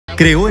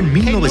creó en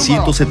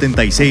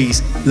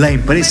 1976 la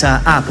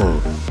empresa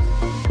Apple,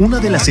 una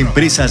de las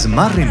empresas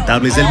más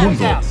rentables del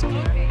mundo.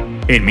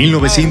 En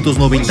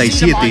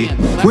 1997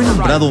 fue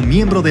nombrado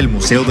miembro del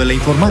Museo de la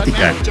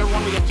Informática.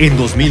 En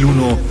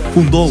 2001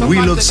 fundó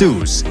Wheel of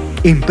Zeus,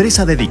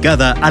 empresa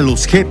dedicada a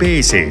los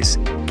GPS.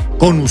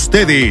 Con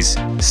ustedes,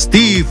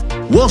 Steve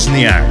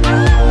Wozniak.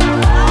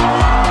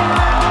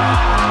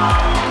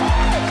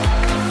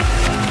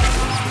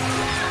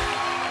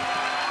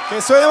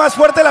 Que suene más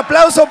fuerte el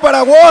aplauso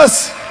para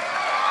Woz.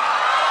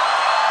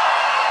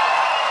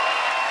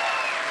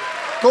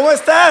 ¿Cómo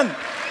están?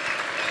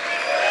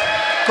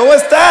 ¿Cómo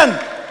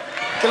están?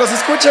 Que los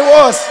escuche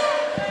Woz.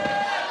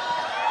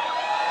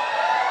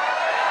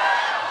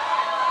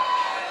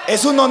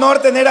 Es un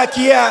honor tener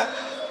aquí a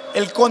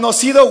el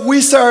conocido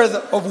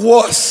Wizard of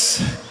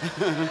Woz.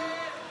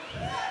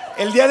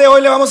 El día de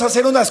hoy le vamos a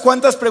hacer unas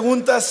cuantas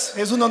preguntas.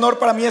 Es un honor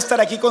para mí estar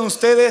aquí con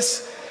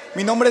ustedes.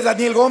 Mi nombre es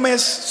Daniel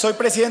Gómez, soy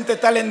presidente de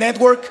Talent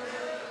Network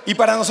y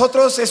para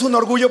nosotros es un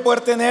orgullo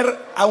poder tener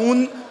a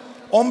un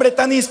hombre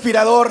tan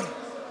inspirador,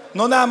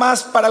 no nada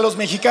más para los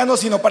mexicanos,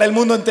 sino para el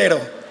mundo entero.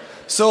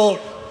 So,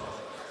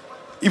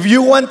 if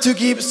you want to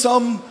give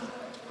some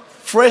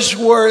fresh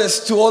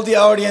words to all the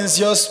audience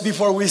just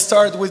before we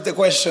start with the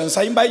questions,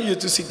 I invite you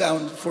to sit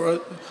down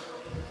for.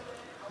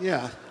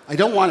 Yeah, I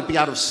don't want to be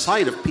out of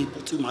sight of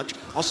people too much.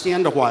 I'll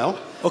stand a while.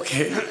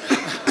 Okay.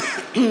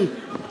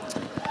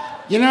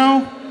 You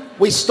know,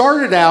 we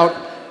started out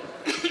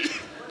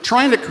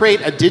trying to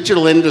create a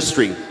digital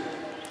industry,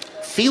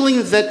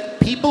 feeling that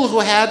people who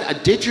had a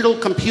digital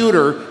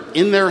computer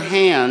in their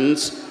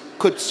hands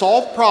could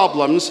solve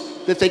problems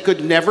that they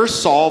could never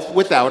solve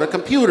without a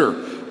computer.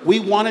 We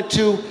wanted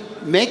to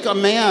make a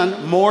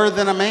man more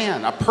than a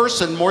man, a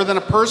person more than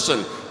a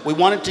person. We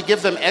wanted to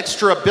give them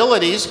extra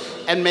abilities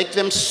and make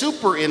them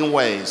super in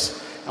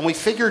ways. And we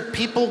figured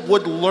people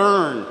would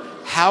learn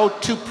how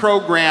to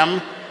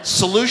program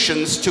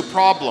solutions to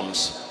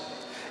problems.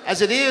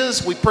 As it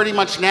is, we pretty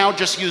much now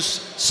just use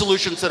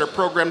solutions that are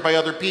programmed by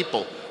other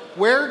people.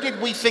 Where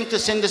did we think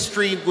this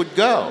industry would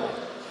go?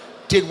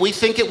 Did we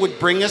think it would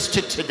bring us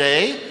to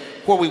today,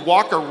 where we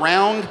walk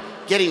around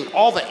getting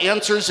all the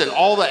answers and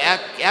all the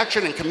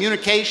action and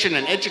communication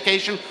and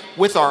education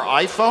with our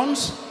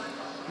iPhones?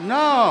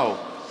 No.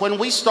 When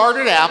we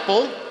started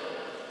Apple,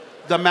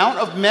 the amount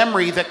of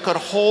memory that could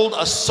hold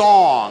a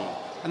song,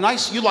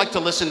 you like to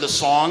listen to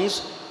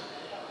songs,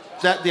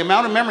 that the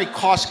amount of memory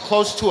cost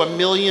close to $1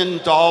 million.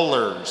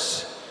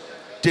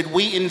 Did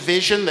we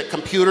envision that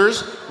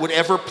computers would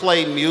ever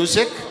play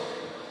music?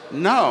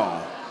 No.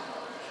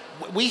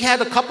 We had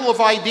a couple of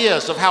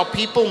ideas of how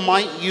people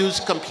might use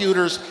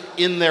computers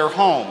in their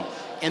home.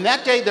 In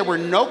that day, there were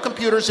no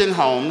computers in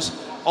homes,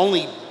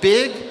 only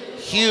big,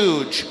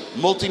 huge,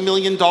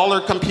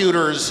 multi-million-dollar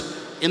computers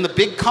in the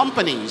big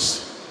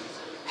companies.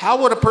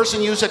 How would a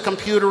person use a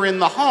computer in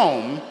the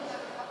home?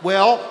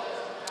 Well,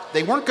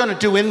 they weren't going to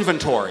do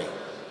inventory.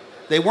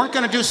 They weren't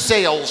going to do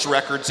sales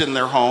records in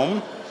their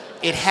home.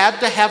 It had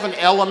to have an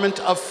element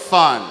of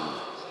fun.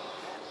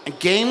 And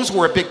games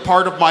were a big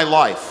part of my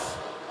life.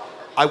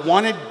 I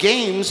wanted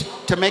games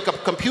to make a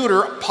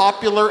computer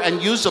popular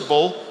and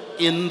usable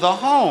in the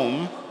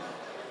home.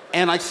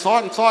 And I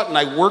thought and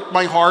I worked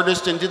my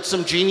hardest and did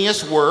some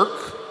genius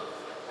work.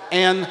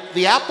 And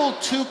the Apple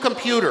II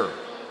computer,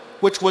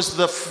 which was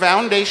the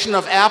foundation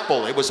of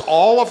Apple, it was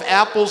all of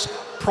Apple's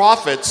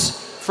profits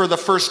for the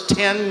first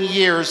 10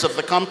 years of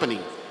the company.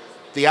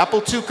 The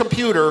Apple II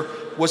computer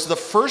was the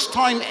first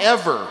time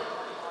ever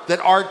that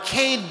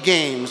arcade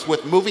games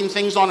with moving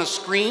things on a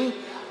screen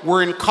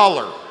were in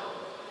color.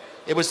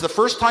 It was the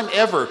first time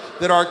ever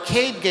that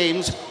arcade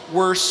games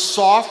were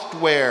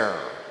software.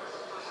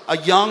 A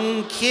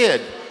young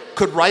kid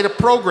could write a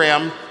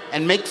program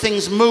and make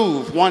things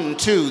move 1,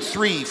 2,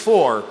 3,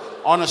 4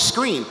 on a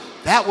screen.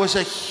 That was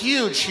a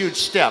huge, huge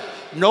step.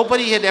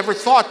 Nobody had ever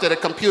thought that a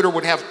computer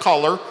would have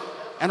color.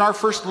 And our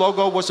first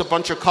logo was a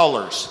bunch of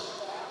colors.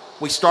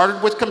 We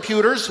started with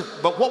computers,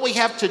 but what we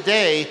have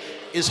today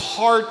is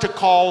hard to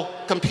call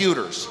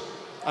computers.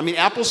 I mean,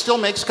 Apple still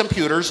makes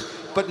computers,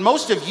 but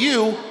most of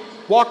you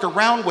walk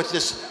around with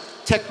this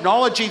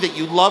technology that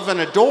you love and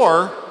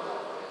adore.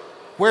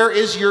 Where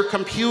is your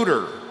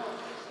computer?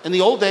 In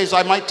the old days,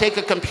 I might take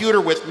a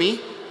computer with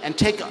me and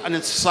take an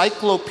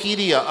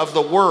encyclopedia of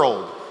the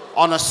world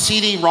on a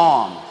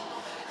CD-ROM,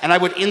 and I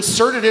would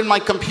insert it in my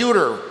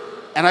computer,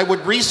 and I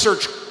would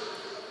research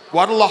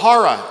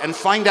Guadalajara and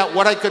find out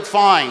what I could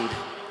find.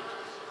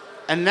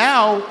 And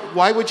now,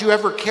 why would you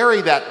ever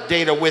carry that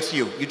data with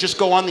you? You just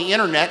go on the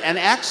internet and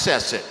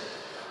access it.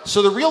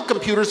 So the real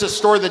computers that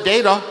store the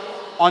data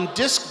on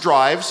disk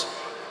drives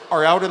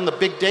are out in the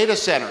big data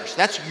centers.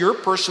 That's your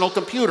personal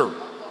computer.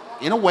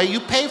 In a way, you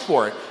pay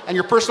for it. And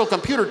your personal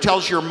computer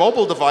tells your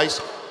mobile device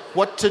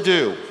what to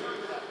do.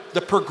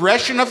 The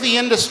progression of the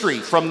industry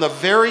from the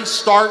very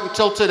start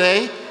until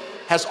today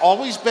has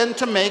always been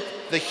to make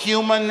the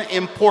human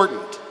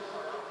important.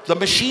 The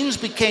machines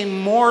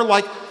became more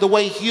like the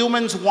way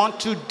humans want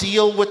to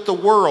deal with the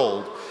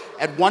world.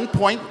 At one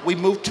point, we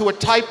moved to a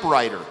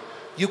typewriter.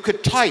 You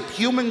could type.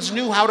 Humans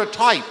knew how to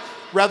type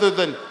rather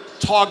than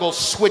toggle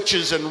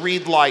switches and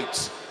read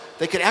lights.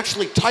 They could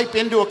actually type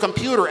into a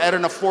computer at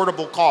an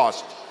affordable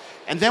cost.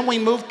 And then we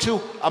moved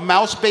to a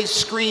mouse-based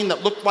screen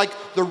that looked like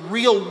the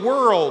real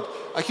world.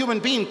 A human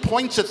being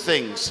points at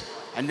things.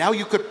 And now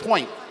you could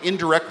point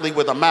indirectly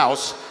with a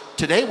mouse.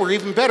 Today we're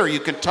even better. You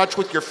can touch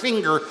with your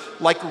finger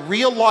like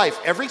real life.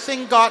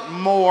 Everything got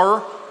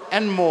more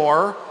and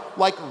more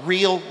like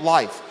real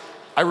life.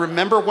 I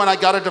remember when I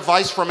got a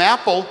device from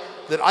Apple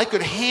that I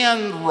could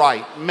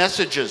handwrite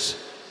messages,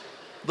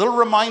 little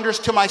reminders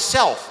to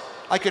myself.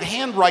 I could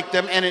handwrite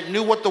them and it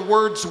knew what the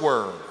words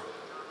were.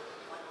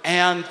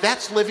 And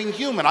that's living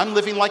human. I'm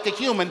living like a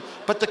human,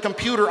 but the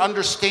computer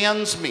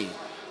understands me.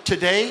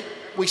 Today,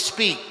 we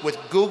speak with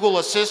Google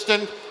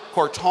Assistant,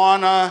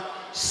 Cortana,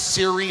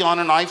 Siri on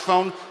an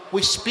iPhone.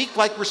 We speak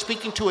like we're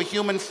speaking to a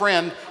human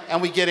friend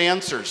and we get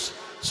answers.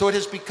 So it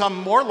has become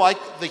more like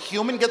the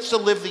human gets to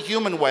live the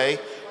human way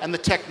and the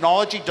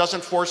technology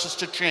doesn't force us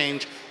to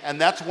change. And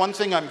that's one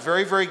thing I'm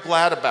very, very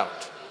glad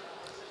about.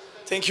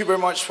 Thank you very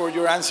much for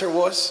your answer,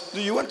 Woz.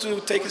 Do you want to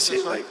take a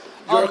seat? Like,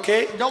 you're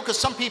okay? No, because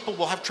some people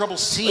will have trouble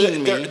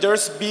seeing me.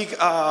 There's big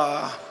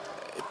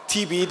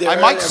TV there. I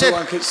might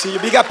Everyone sit. could see you.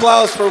 Big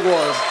applause for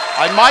Woz.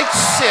 I might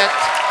sit.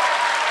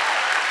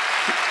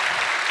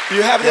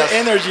 You have the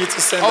energy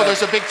to stand up. Oh,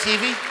 there's a big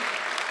TV?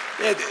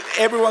 Yeah,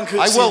 everyone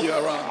could see you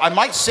around. I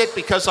might sit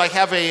because I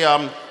have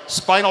a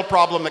spinal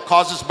problem that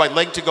causes my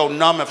leg to go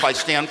numb if I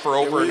stand for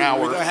over an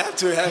hour. We don't have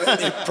to have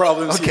any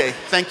problems Okay, here.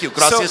 thank you.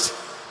 Gracias. So,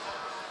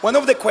 one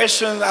of the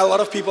questions a lot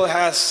of people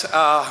has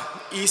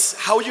is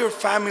how your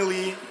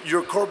family,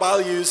 your core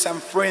values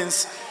and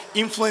friends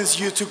influence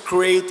you to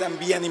create and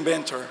be an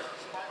inventor.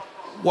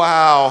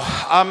 Wow.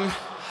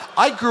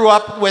 I grew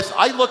up with,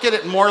 I look at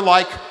it more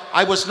like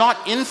I was not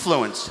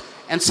influenced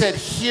and said,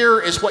 here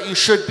is what you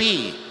should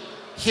be.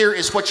 Here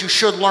is what you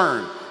should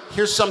learn.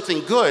 Here's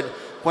something good.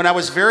 When I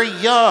was very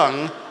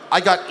young,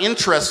 I got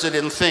interested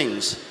in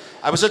things.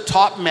 I was a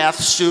top math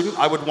student.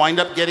 I would wind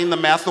up getting the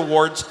math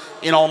awards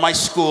in all my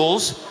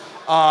schools.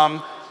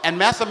 And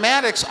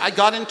mathematics, I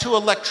got into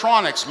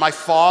electronics. My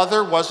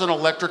father was an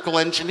electrical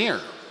engineer.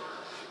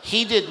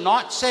 He did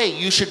not say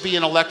you should be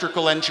an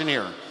electrical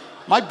engineer.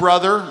 My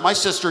brother, my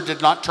sister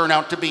did not turn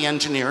out to be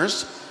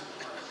engineers.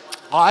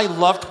 I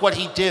loved what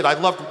he did. I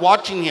loved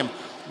watching him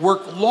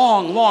work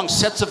long, long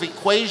sets of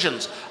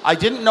equations. I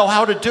didn't know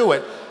how to do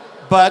it,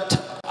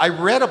 but I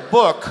read a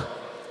book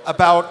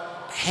about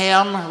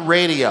ham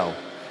radio.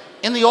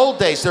 In the old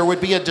days, there would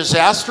be a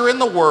disaster in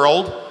the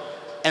world,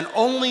 and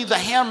only the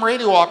ham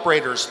radio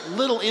operators,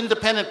 little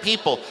independent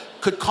people,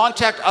 could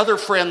contact other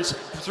friends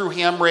through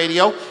ham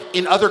radio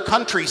in other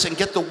countries and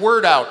get the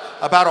word out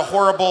about a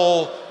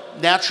horrible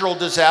natural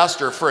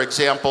disaster, for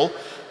example.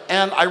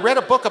 And I read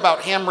a book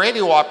about ham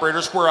radio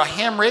operators where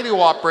ham radio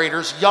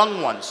operators,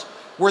 young ones,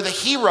 were the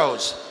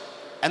heroes,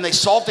 and they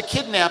solved a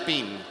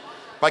kidnapping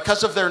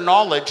because of their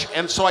knowledge.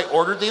 And so I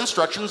ordered the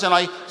instructions and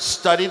I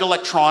studied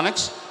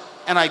electronics,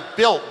 and I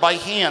built by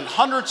hand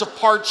hundreds of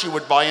parts you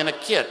would buy in a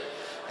kit.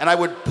 And I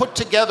would put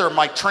together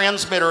my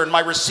transmitter and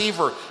my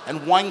receiver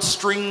and wind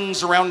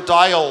strings around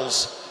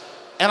dials.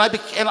 And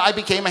I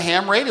became a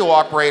ham radio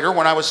operator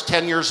when I was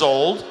 10 years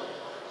old.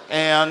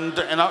 And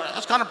I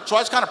was kind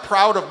of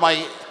proud of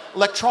my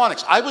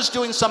electronics. I was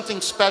doing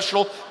something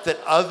special that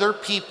other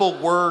people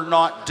were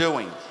not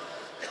doing.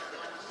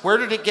 Where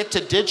did it get to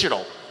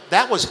digital?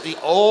 That was the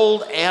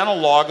old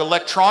analog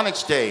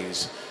electronics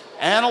days.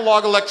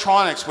 Analog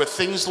electronics with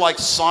things like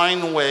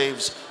sine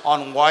waves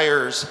on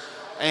wires.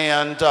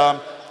 And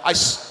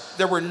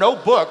there were no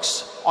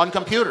books on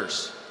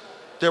computers.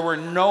 There were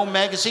no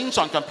magazines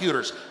on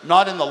computers.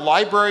 Not in the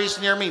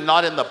libraries near me,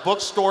 not in the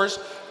bookstores.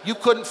 You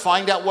couldn't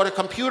find out what a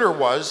computer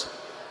was.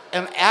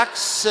 And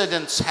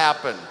accidents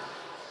happened.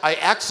 I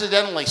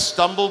accidentally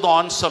stumbled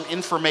on some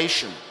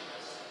information.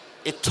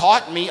 It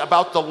taught me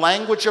about the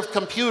language of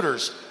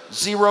computers,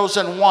 zeros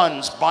and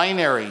ones,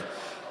 binary.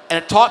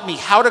 And it taught me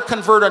how to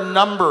convert a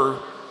number,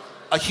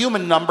 a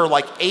human number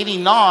like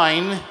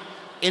 89,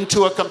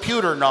 into a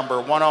computer number,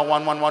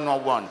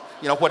 1011101,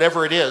 you know,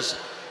 whatever it is.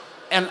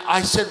 And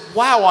I said,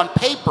 wow, on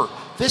paper,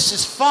 this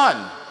is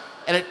fun.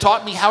 And it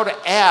taught me how to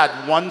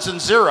add ones and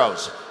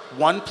zeros.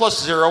 1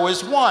 plus 0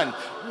 is 1.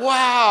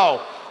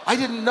 Wow, I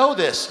didn't know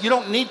this. You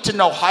don't need to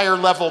know higher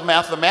level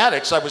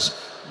mathematics. I was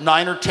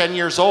 9 or 10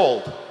 years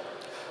old.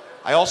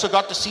 I also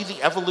got to see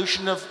the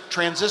evolution of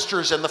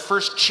transistors and the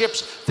first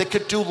chips that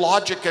could do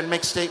logic and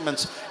make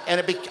statements.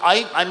 And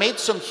I made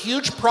some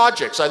huge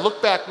projects. I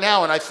look back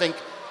now and I think,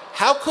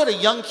 how could a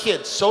young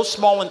kid so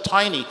small and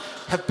tiny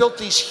have built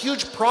these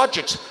huge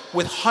projects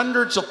with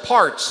hundreds of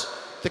parts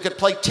that could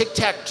play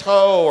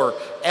tic-tac-toe or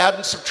add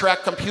and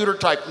subtract computer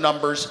type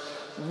numbers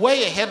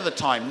way ahead of the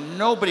time?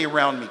 Nobody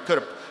around me could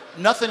have.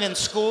 Nothing in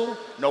school,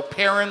 no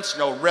parents,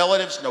 no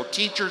relatives, no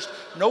teachers,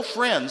 no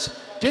friends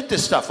did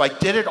this stuff. I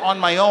did it on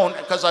my own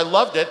because I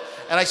loved it.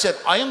 And I said,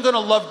 I am going to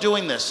love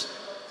doing this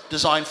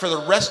design for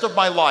the rest of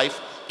my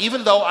life,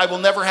 even though I will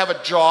never have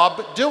a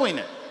job doing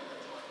it.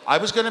 I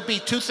was going to be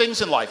two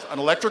things in life, an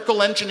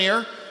electrical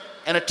engineer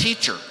and a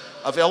teacher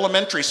of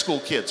elementary school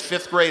kids,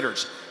 5th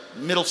graders,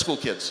 middle school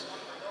kids.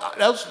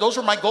 Those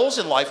were my goals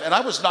in life, and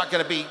I was not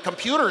going to be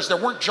computers. There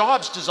weren't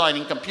jobs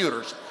designing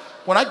computers.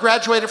 When I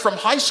graduated from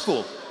high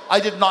school, I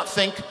did not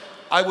think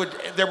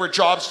there were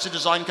jobs to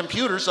design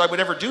computers, so I would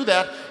ever do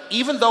that,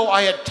 even though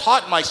I had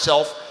taught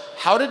myself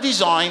how to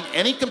design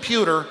any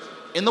computer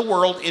in the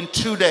world in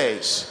 2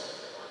 days.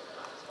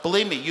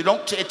 Believe me,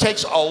 it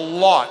takes a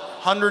lot,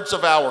 hundreds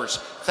of hours,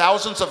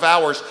 thousands of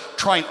hours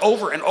trying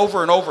over and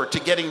over and over to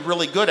getting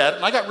really good at it.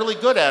 And I got really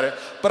good at it,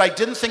 but I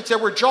didn't think there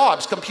were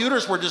jobs.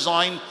 Computers were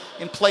designed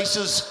in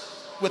places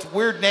with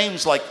weird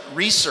names like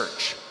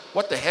research.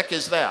 What the heck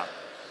is that?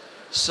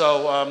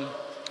 So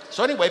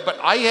anyway,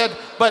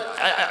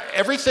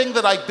 everything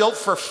that I built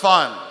for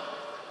fun,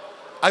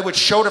 I would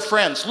show to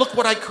friends. Look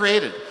what I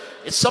created.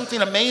 It's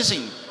something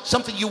amazing,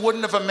 something you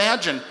wouldn't have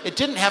imagined. It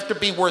didn't have to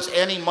be worth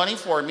any money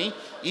for me,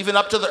 even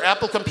up to the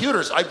Apple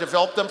computers. I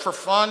developed them for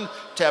fun,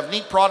 to have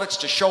neat products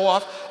to show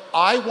off.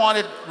 I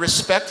wanted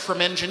respect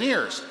from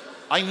engineers.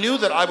 I knew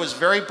that I was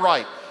very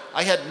bright.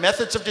 I had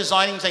methods of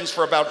designing things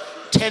for about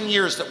 10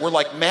 years that were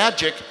like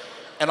magic,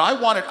 and I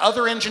wanted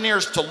other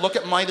engineers to look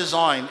at my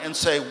design and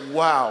say,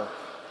 wow,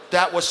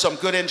 that was some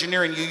good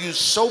engineering. You used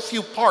so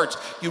few parts.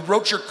 You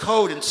wrote your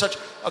code in such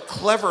a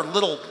clever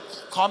little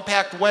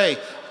compact way.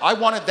 I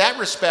wanted that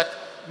respect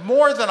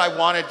more than I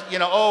wanted,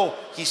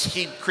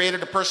 he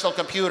created a personal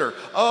computer.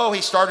 Oh,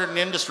 he started an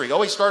industry.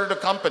 Oh, he started a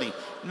company.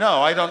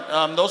 No, I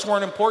don't, those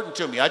weren't important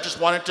to me. I just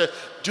wanted to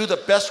do the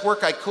best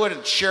work I could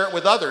and share it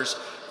with others.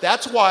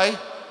 That's why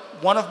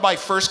one of my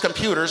first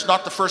computers,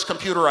 not the first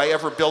computer I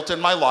ever built in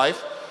my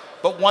life,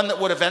 but one that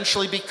would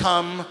eventually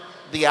become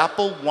the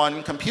Apple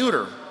I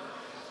computer.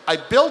 I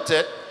built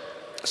it.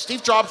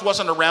 Steve Jobs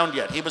wasn't around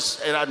yet. He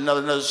was in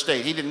another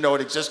state. He didn't know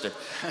it existed.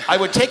 I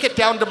would take it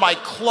down to my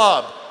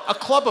club, a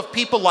club of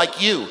people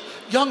like you,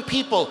 young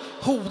people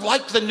who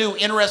liked the new,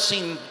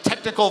 interesting,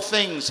 technical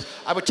things.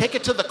 I would take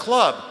it to the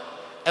club,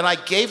 and I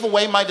gave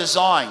away my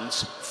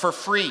designs for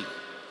free.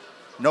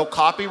 No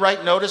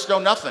copyright notice, no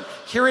nothing.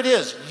 Here it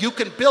is. You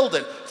can build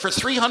it for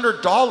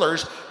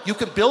 $300. You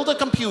can build a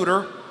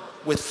computer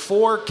with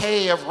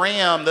 4K of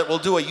RAM that will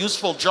do a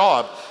useful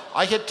job.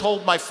 I had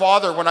told my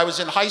father when I was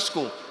in high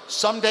school,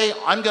 someday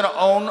I'm going to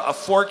own a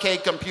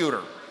 4K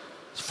computer.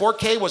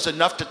 4K was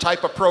enough to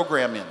type a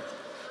program in.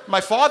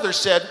 My father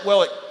said,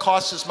 well, it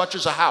costs as much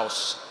as a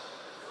house.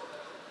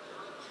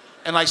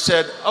 And I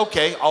said,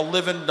 okay, I'll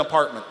live in an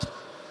apartment.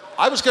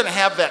 I was going to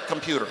have that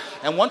computer.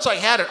 And once I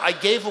had it, I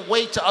gave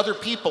away to other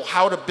people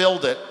how to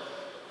build it.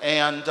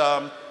 And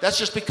that's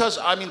just because,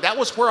 that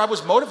was where I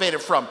was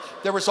motivated from.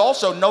 There was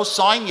also no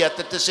sign yet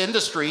that this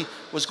industry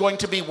was going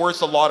to be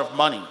worth a lot of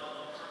money.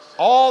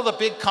 All the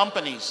big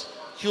companies,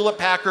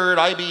 Hewlett-Packard,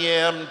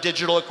 IBM,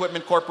 Digital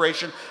Equipment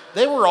Corporation,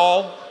 they were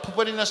all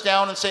putting us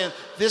down and saying,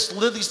 these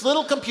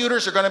little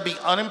computers are going to be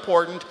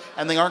unimportant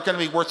and they aren't going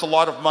to be worth a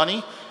lot of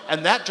money.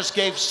 And that just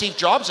gave Steve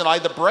Jobs and I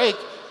the break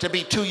to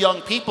be two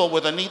young people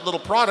with a neat little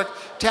product,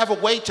 to have a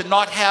way to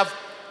not have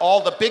all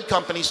the big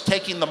companies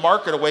taking the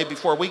market away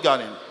before we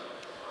got in.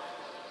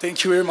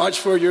 Thank you very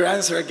much for your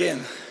answer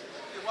again.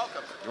 You're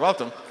welcome. You're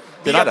welcome.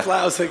 Big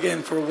applause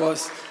again for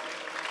Woz.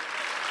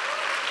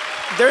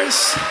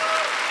 There's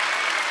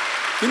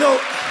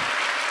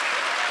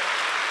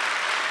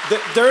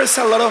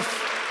a lot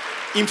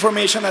of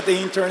information at the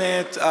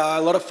internet,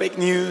 a lot of fake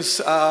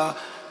news.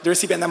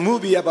 There's even a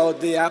movie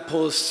about the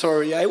Apple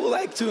story. I would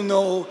like to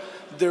know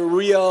the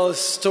real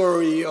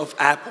story of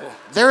Apple.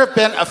 There have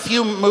been a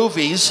few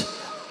movies.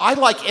 I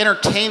like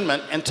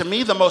entertainment, and to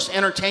me the most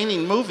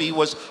entertaining movie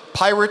was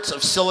Pirates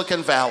of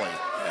Silicon Valley.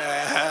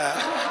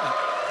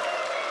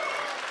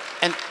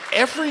 And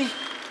every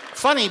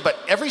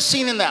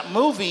scene in that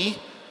movie,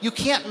 you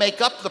can't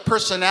make up the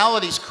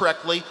personalities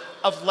correctly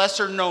of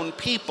lesser known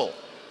people.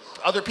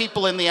 Other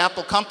people in the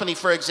Apple company,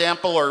 for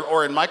example,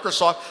 or in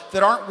Microsoft,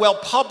 that aren't well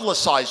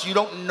publicized. You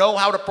don't know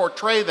how to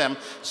portray them.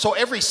 So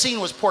every scene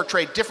was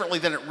portrayed differently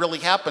than it really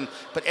happened.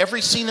 But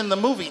every scene in the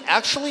movie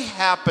actually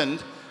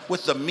happened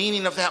with the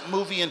meaning of that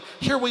movie. And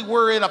here we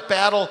were in a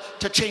battle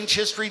to change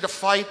history, to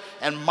fight,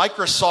 and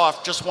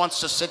Microsoft just wants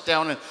to sit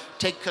down and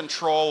take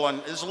control.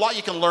 And there's a lot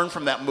you can learn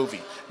from that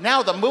movie.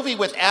 Now, the movie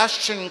with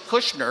Ashton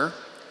Kutcher,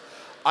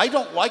 I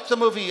don't like the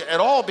movie at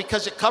all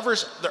because it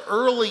covers the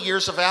early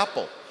years of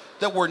Apple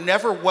that were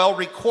never well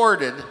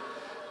recorded,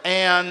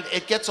 and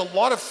it gets a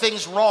lot of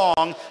things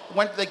wrong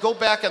when they go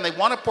back and they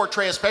want to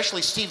portray,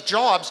 especially Steve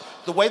Jobs,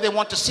 the way they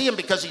want to see him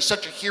because he's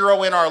such a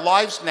hero in our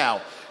lives now.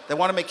 They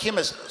want to make him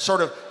as sort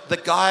of the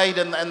guide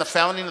and the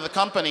founding of the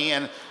company,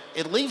 and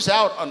it leaves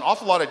out an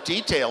awful lot of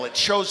detail. It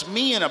shows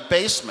me in a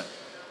basement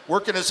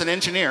working as an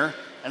engineer,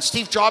 and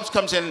Steve Jobs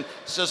comes in and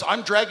says,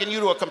 I'm dragging you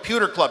to a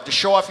computer club to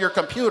show off your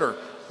computer.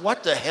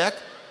 What the heck?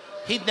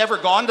 He'd never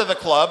gone to the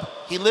club.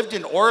 He lived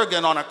in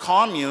Oregon on a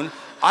commune.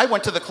 I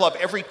went to the club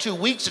every 2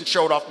 weeks and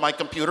showed off my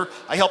computer.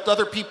 I helped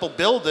other people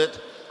build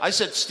it. I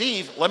said,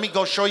 Steve, let me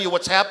go show you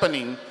what's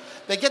happening.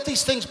 they get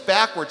these things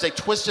backwards. They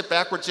twist it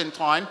backwards in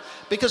time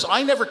because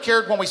I never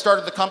cared when we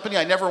started the company.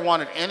 I never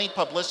wanted any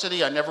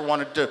publicity. I never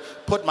wanted to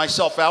put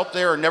myself out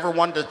there or never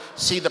wanted to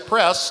see the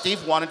press.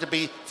 Steve wanted to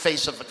be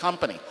face of the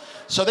company.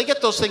 So they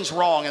get those things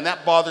wrong, and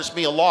that bothers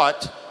me a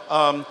lot.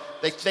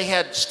 They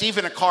had Steve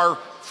in a car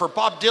for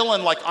Bob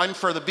Dylan like I'm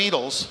for the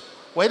Beatles.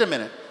 Wait a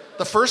minute.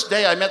 The first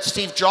day I met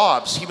Steve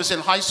Jobs, he was in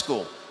high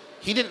school.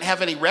 He didn't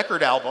have any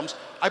record albums.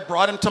 I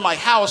brought him to my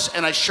house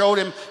and I showed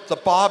him the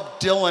Bob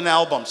Dylan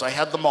albums. I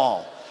had them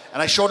all.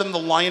 And I showed him the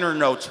liner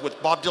notes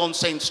with Bob Dylan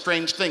saying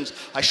strange things.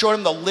 I showed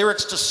him the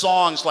lyrics to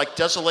songs like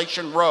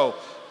Desolation Row.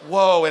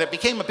 Whoa, and it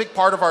became a big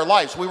part of our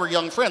lives. We were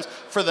young friends.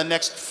 For the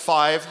next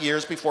 5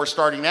 years before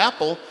starting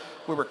Apple,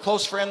 we were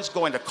close friends,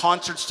 going to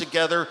concerts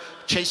together,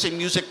 chasing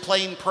music,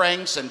 playing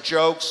pranks and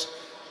jokes.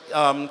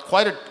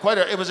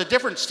 It was a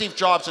different Steve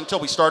Jobs until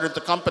we started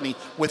the company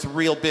with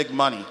real big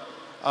money.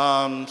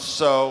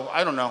 So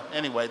I don't know.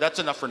 Anyway, that's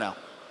enough for now.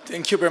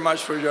 Thank you very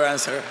much for your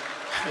answer.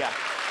 Yeah.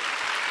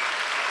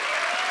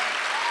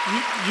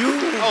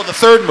 Oh, the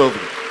third movie.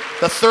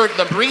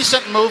 The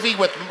recent movie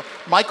with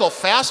Michael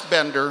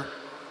Fassbender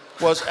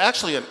was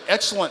actually an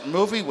excellent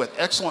movie with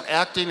excellent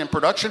acting and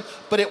production,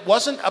 but it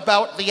wasn't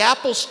about the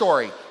Apple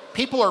story.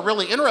 People are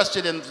really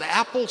interested in the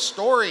Apple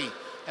story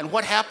and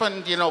what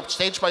happened,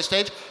 stage by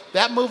stage.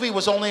 That movie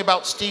was only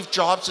about Steve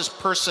Jobs'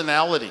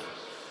 personality.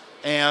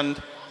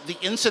 And the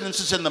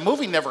incidences in the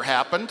movie never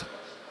happened.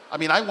 I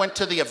mean, I went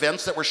to the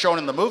events that were shown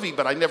in the movie,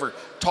 but I never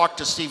talked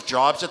to Steve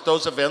Jobs at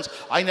those events.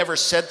 I never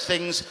said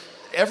things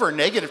ever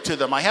negative to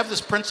them. I have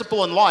this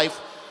principle in life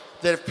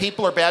that if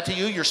people are bad to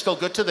you, you're still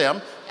good to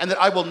them, and that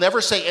I will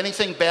never say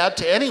anything bad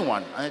to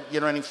anyone,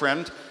 any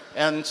friend.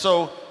 And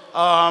so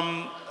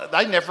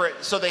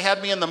so they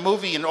had me in the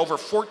movie in over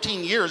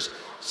 14 years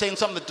saying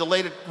something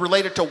that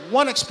related to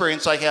one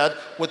experience I had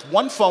with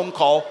one phone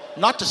call,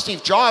 not to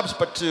Steve Jobs,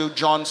 but to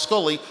John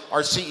Sculley,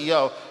 our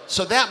CEO.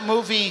 So that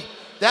movie,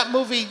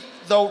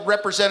 though,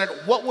 represented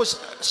what was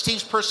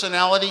Steve's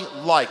personality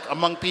like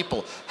among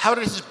people. How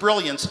did his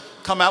brilliance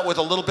come out with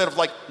a little bit of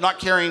like not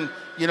caring,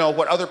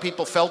 what other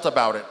people felt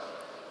about it.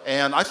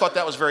 And I thought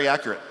that was very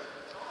accurate.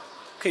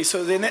 Okay,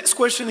 so the next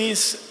question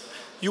is,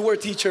 you were a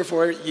teacher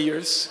for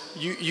years.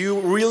 You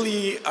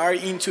really are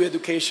into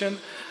education.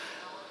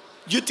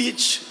 You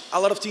teach a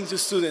lot of things to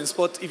students,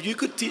 but if you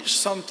could teach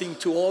something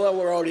to all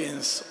our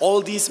audience,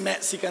 all these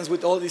Mexicans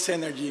with all this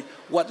energy,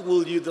 what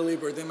will you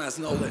deliver them as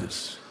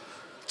knowledge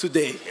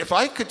today? If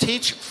I could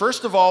teach,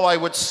 first of all, I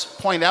would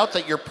point out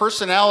that your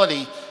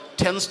personality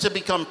tends to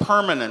become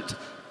permanent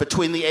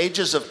between the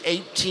ages of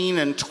 18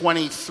 and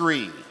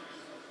 23.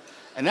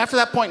 And after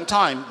that point in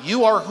time,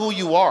 you are who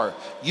you are.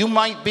 You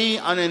might be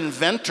an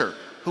inventor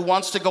who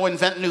wants to go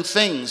invent new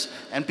things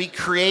and be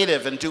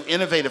creative and do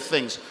innovative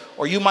things.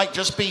 Or you might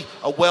just be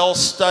a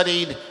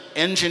well-studied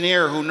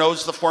engineer who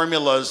knows the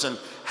formulas and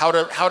how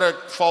to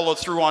follow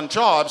through on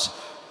jobs,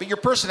 but your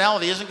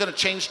personality isn't going to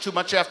change too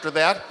much after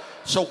that.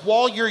 So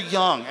while you're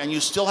young and you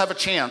still have a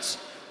chance,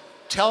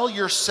 tell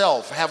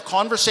yourself, have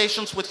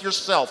conversations with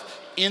yourself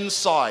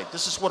inside.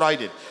 This is what I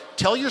did.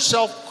 Tell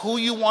yourself who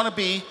you want to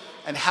be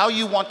and how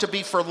you want to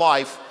be for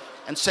life,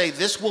 and say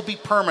this will be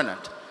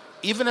permanent.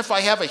 Even if I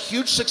have a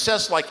huge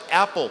success like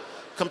Apple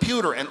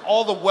Computer and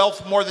all the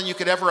wealth more than you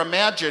could ever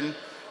imagine,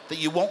 that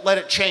you won't let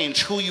it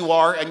change who you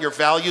are and your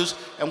values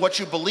and what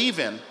you believe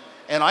in.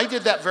 And I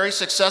did that very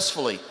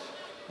successfully.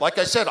 Like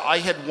I said,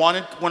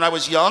 when I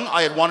was young,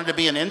 I had wanted to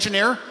be an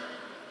engineer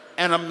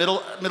and a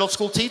middle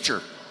school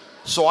teacher.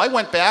 So I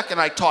went back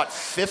and I taught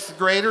 5th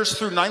graders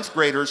through 9th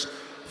graders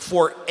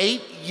for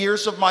 8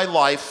 years of my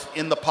life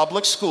in the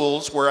public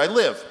schools where I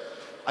live.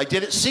 I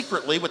did it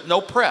secretly with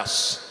no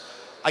press.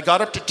 I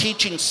got up to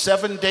teaching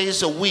 7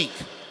 days a week.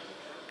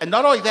 And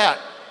not only that,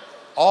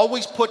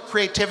 always put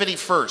creativity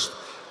first.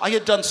 I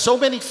had done so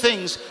many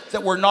things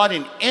that were not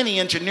in any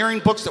engineering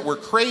books that were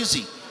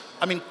crazy.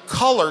 I mean,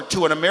 color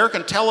to an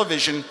American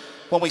television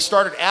when we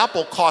started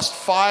Apple cost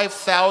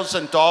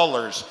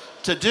 $5,000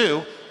 to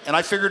do, and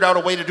I figured out a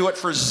way to do it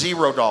for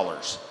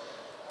 $0.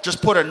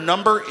 Just put a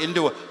number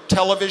into a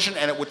television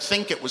and it would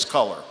think it was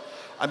color.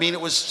 I mean,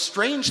 it was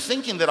strange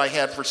thinking that I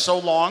had for so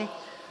long.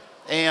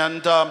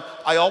 And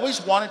I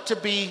always wanted to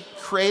be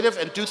creative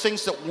and do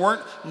things that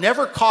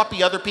never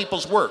copy other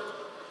people's work.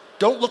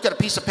 Don't look at a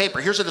piece of paper,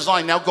 here's a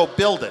design, now go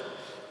build it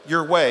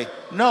your way.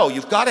 No,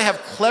 you've got to have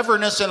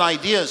cleverness and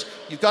ideas.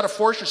 You've got to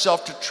force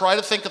yourself to try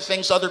to think of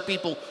things other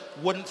people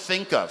wouldn't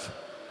think of.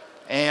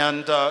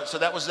 And so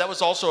that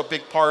was also a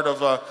big part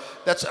of,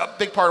 that's a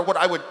big part of what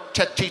I would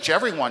teach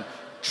everyone.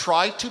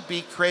 Try to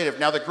be creative.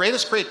 Now, the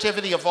greatest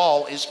creativity of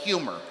all is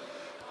humor.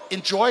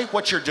 Enjoy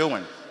what you're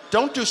doing.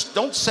 Don't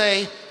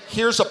say,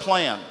 here's a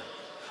plan.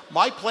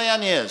 My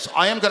plan is,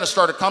 I am going to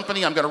start a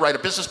company, I'm going to write a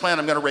business plan,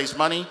 I'm going to raise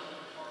money.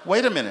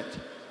 Wait a minute.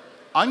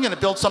 I'm going to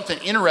build something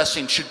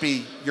interesting should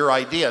be your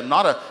idea,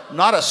 not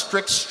a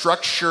strict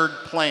structured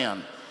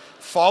plan.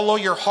 Follow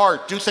your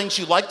heart. Do things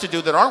you like to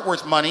do that aren't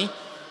worth money.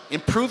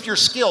 Improve your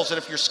skills, and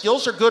if your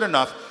skills are good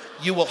enough,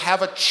 you will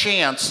have a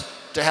chance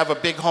to have a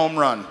big home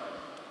run.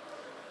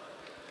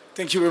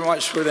 Thank you very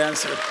much for the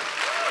answer.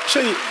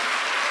 Actually,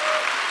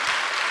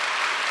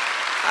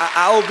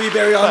 I'll be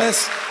very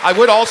honest. But I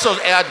would also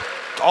add,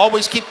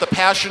 always keep the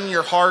passion in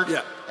your heart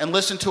Yeah. and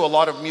listen to a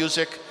lot of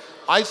music.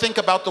 I think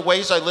about the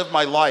ways I live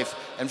my life,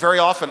 and very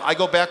often I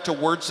go back to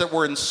words that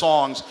were in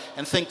songs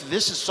and think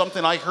this is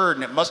something I heard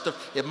and it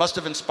must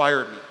have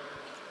inspired me.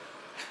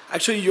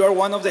 Actually, you are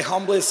one of the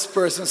humblest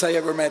persons I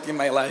ever met in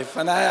my life.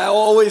 And I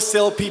always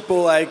tell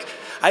people, like,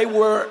 I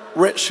wear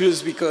red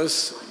shoes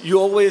because you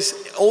always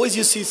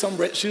you see some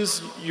red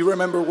shoes, you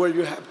remember where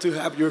you have to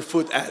have your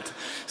foot at.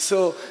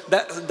 So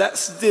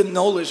that's the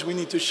knowledge we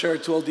need to share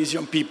to all these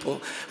young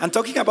people. And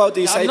talking about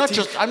this,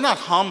 I'm not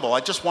humble. I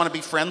just want to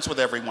be friends with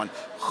everyone.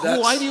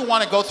 Why do you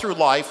want to go through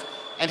life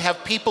and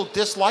have people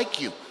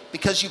dislike you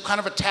because you kind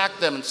of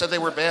attacked them and said they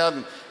were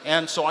bad?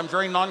 And so I'm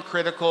very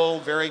non-critical,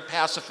 very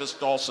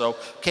pacifist also.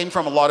 Came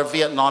from a lot of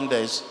Vietnam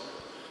days.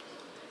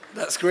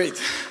 That's great.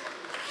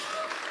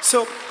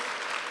 So,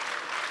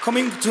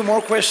 coming to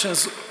more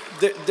questions,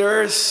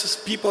 there's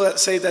people that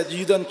say that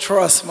you don't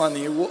trust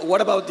money.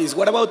 What about this?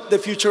 What about the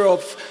future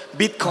of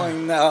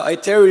Bitcoin,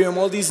 Ethereum,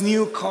 all these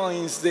new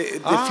coins, the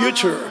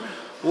future?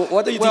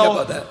 What do you think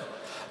about that?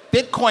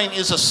 Bitcoin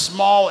is a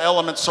small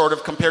element, sort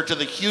of, compared to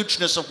the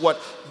hugeness of what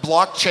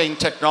blockchain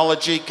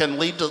technology can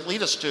lead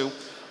us to.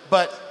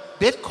 But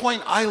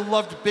Bitcoin, I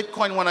loved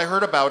Bitcoin when I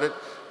heard about it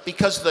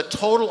because the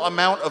total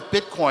amount of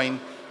Bitcoin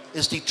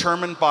is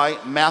determined by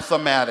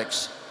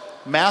mathematics.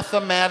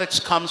 Mathematics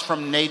comes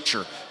from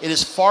nature. It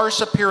is far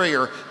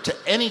superior to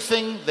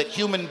anything that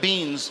human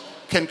beings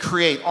can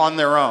create on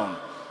their own.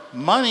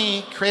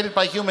 Money created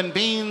by human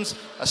beings,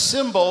 a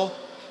symbol,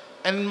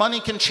 and money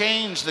can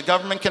change. The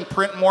government can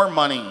print more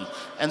money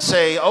and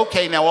say,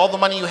 okay, now all the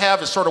money you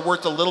have is sort of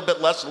worth a little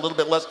bit less, a little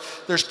bit less.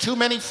 There's too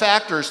many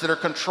factors that are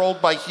controlled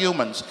by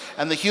humans,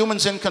 and the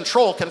humans in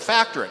control can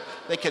factor it.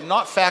 They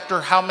cannot factor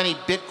how many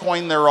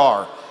Bitcoin there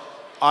are.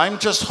 I'm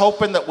just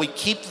hoping that we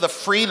keep the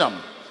freedom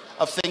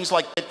of things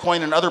like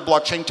Bitcoin and other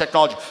blockchain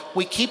technology.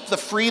 We keep the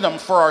freedom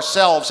for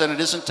ourselves and it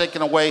isn't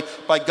taken away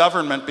by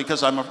government,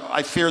 because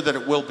I fear that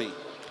it will be.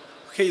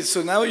 Okay,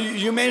 so now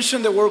you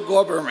mentioned the word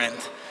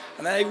government.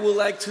 And I would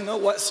like to know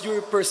what's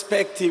your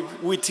perspective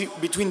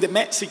between the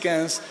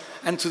Mexicans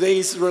and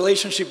today's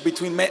relationship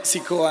between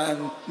Mexico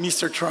and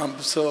Mr.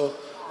 Trump. So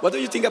what do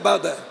you think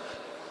about that?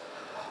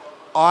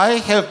 I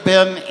have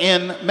been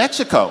in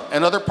Mexico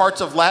and other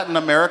parts of Latin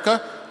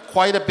America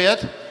quite a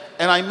bit,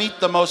 and I meet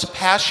the most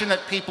passionate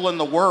people in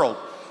the world.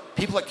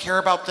 People that care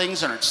about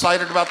things and are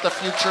excited about the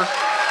future.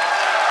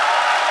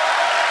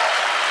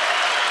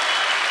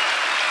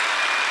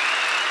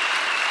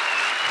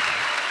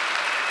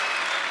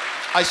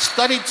 I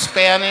studied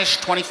Spanish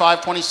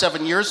 25,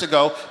 27 years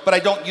ago, but I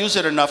don't use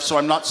it enough, so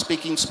I'm not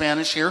speaking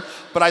Spanish here.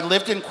 But I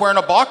lived in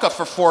Cuernavaca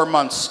for 4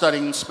 months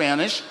studying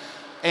Spanish,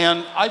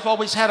 and I've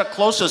always had a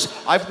closest.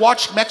 I've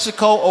watched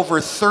Mexico over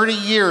 30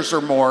 years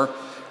or more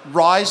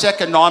rise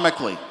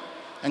economically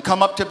and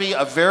come up to be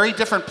a very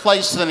different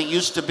place than it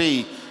used to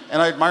be,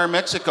 and I admire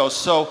Mexico.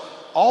 So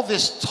all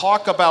this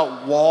talk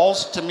about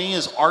walls to me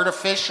is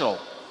artificial.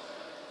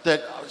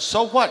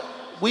 So what?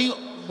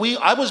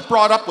 I was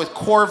brought up with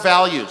core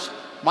values.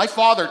 My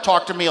father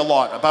talked to me a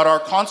lot about our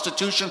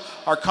Constitution,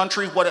 our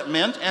country, what it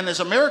meant, and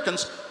as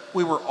Americans,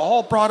 we were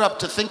all brought up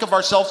to think of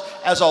ourselves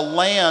as a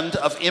land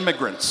of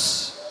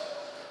immigrants.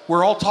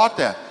 We're all taught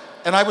that.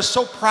 And I was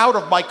so proud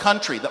of my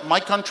country, that my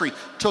country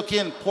took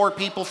in poor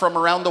people from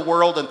around the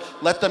world and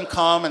let them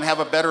come and have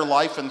a better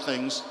life and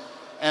things.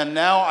 And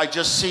now I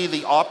just see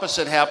the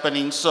opposite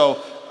happening, so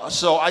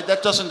that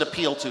doesn't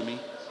appeal to me.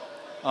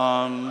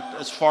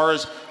 As far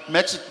as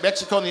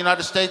Mexico and the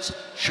United States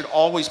should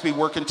always be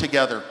working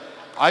together.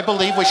 I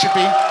believe we should be.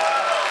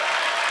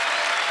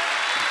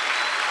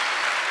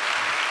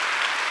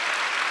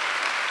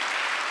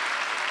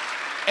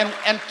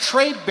 And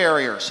trade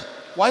barriers.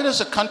 Why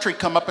does a country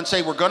come up and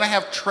say we're going to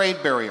have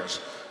trade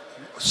barriers?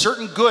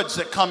 Certain goods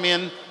that come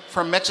in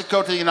from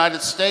Mexico to the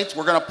United States,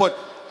 we're going to put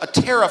a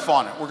tariff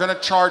on it. We're going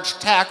to charge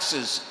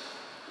taxes.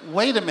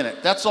 Wait a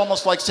minute. That's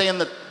almost like saying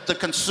that the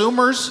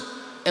consumers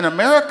in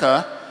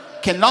America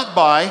cannot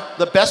buy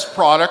the best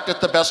product at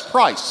the best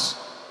price.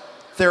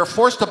 They're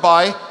forced to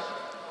buy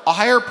a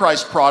higher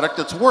priced product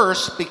that's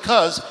worse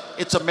because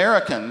it's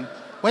American.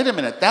 Wait a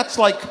minute, that's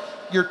like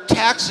you're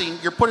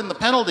putting the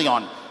penalty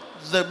on.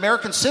 The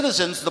American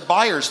citizens, the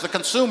buyers, the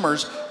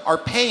consumers are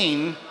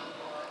paying,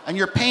 and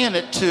you're paying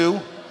it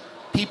to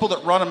people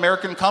that run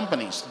American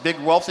companies, big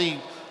wealthy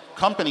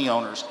company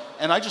owners.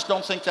 And I just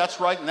don't think that's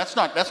right, and that's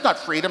not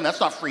freedom, that's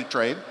not free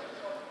trade.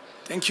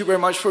 Thank you very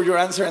much for your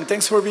answer, and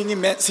thanks for being in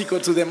Mexico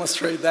to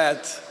demonstrate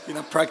that in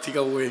a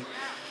practical way.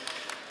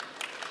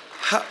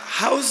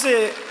 How's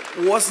the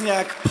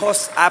Wozniak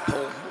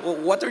post-Apple?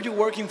 What are you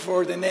working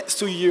for the next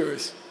 2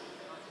 years?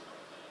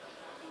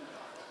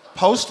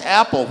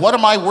 Post-Apple, what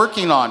am I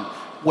working on?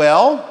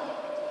 Well,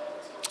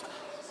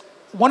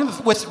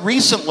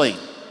 recently,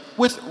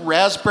 with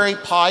Raspberry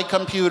Pi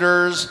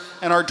computers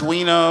and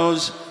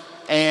Arduinos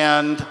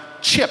and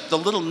Chip, the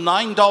little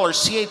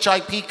 $9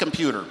 CHIP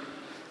computer,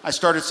 I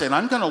started saying,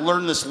 I'm going to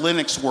learn this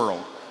Linux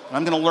world. and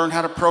I'm going to learn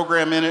how to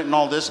program in it and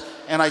all this.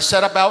 And I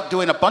set about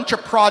doing a bunch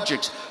of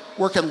projects,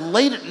 working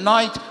late at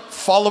night,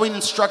 following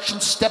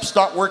instructions, steps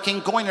not working,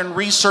 going and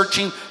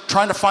researching,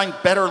 trying to find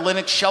better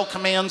Linux shell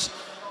commands.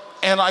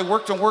 And I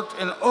worked, and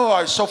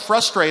I was so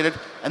frustrated.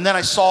 And then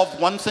I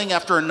solved one thing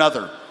after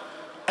another.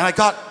 And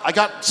I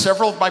got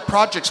several of my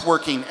projects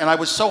working, and I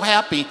was so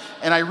happy,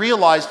 and I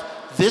realized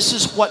this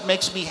is what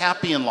makes me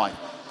happy in life.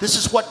 This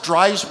is what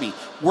drives me.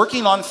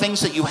 Working on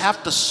things that you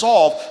have to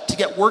solve to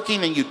get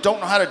working and you don't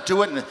know how to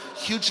do it in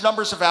huge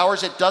numbers of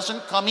hours, it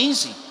doesn't come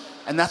easy.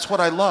 And that's what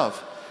I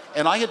love.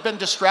 And I had been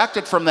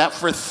distracted from that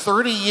for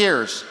 30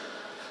 years.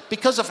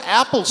 Because of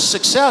Apple's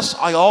success,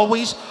 I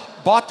always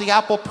bought the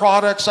Apple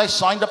products. I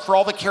signed up for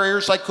all the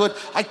carriers I could.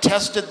 I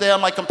tested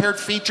them. I compared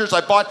features.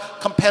 I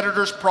bought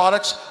competitors'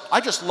 products.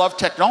 I just love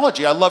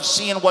technology. I love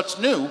seeing what's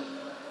new.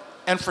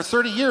 And for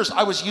 30 years,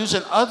 I was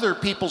using other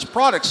people's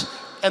products.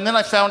 And then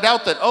I found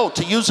out that,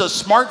 to use a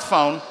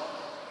smartphone,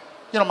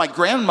 my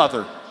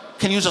grandmother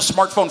can use a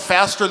smartphone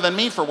faster than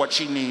me for what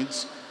she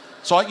needs.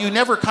 So you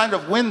never kind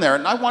of win there.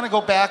 And I want to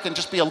go back and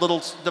just be a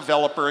little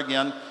developer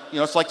again.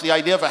 It's like the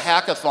idea of a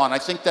hackathon. I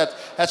think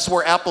that's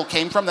where Apple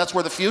came from. That's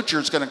where the future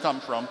is going to come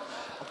from.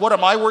 What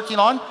am I working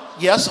on?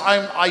 Yes,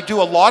 I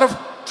do a lot of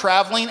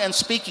traveling and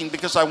speaking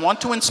because I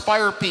want to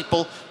inspire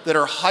people that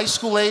are high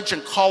school age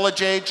and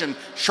college age and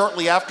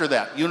shortly after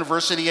that,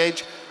 university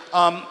age,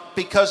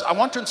 because I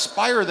want to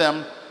inspire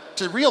them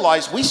to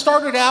realize we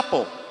started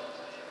Apple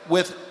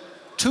with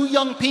two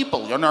young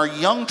people in our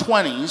young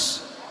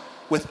 20s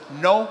with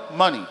no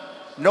money,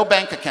 no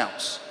bank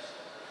accounts,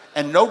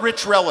 and no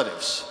rich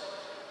relatives,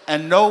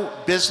 and no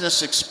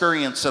business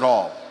experience at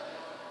all.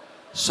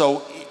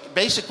 So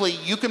basically,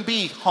 you can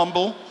be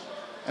humble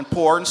and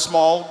poor and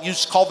small. You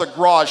call the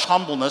garage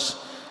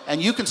humbleness,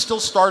 and you can still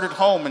start at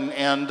home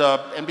and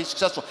be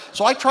successful.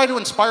 So I try to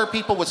inspire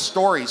people with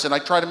stories, and I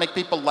try to make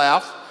people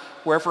laugh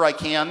wherever I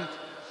can.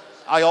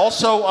 I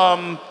also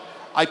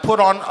I put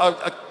on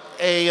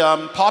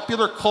a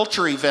popular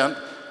culture event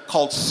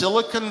called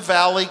Silicon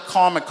Valley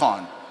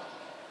Comic-Con.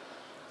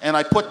 And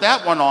I put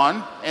that one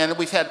on, and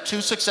we've had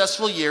 2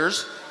 successful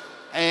years.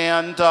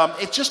 And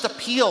it just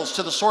appeals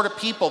to the sort of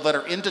people that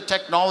are into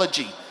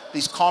technology,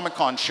 these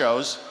Comic-Con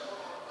shows.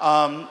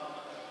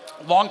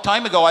 Long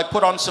time ago, I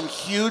put on some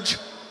huge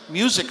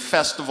music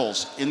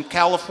festivals in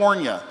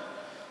California.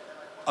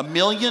 1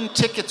 million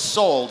tickets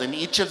sold in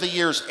each of the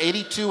years,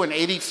 82 and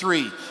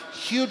 83.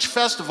 Huge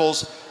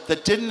festivals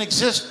that didn't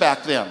exist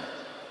back then.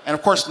 And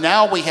of course,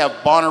 now we have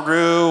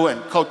Bonnaroo and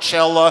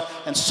Coachella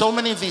and so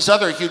many of these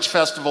other huge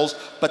festivals,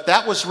 but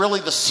that was really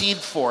the seed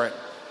for it.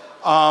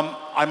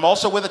 I'm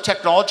also with a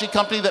technology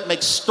company that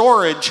makes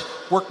storage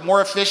work more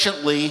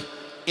efficiently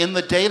in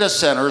the data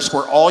centers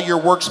where all your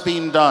work's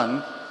being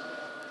done.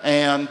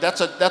 And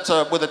that's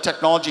with a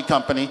technology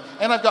company.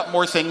 And I've got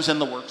more things in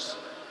the works.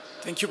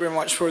 Thank you very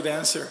much for the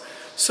answer.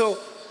 So,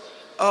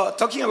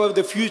 talking about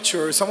the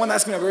future, someone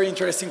asked me a very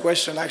interesting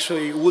question,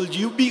 actually. Would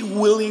you be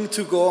willing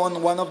to go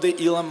on one of the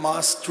Elon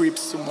Musk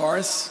trips to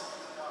Mars?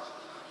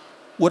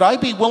 Would I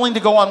be willing to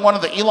go on one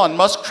of the Elon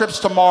Musk trips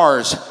to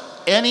Mars?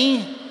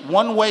 Any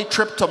one-way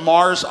trip to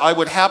Mars, I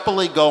would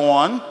happily go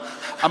on.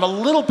 I'm a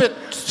little bit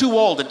too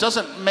old. It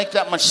doesn't make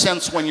that much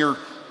sense when you're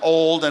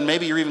old and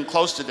maybe you're even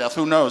close to death.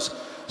 Who knows?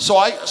 So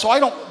I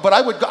don't. But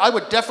I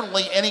would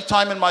definitely, any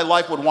time in my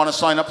life, would want to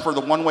sign up for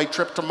the one-way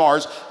trip to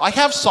Mars. I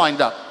have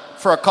signed up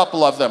for a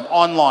couple of them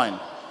online.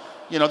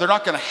 They're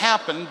not going to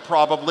happen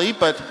probably,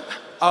 but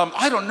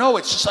I don't know.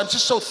 I'm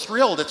just so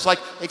thrilled. It's like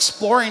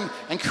exploring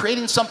and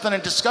creating something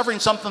and discovering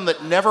something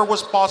that never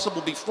was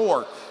possible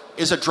before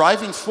is a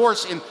driving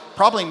force in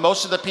probably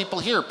most of the people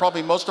here,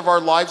 probably most of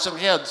our lives and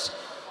heads.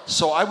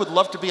 So I would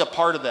love to be a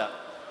part of that.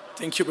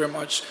 Thank you very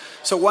much.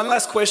 So one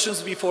last question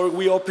before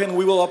we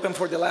will open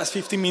for the last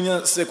 15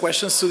 minutes the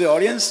questions to the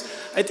audience.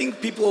 I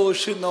think people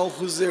should know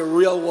who's the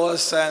real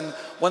Woz, and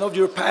one of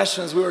your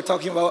passions, we were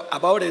talking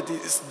about it,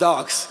 is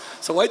dogs.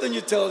 So why don't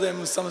you tell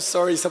them some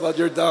stories about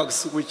your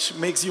dogs, which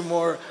makes you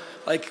more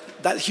like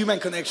that human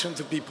connection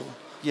to people?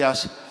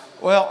 Yes.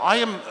 Well, I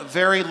am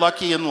very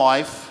lucky in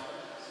life.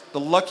 The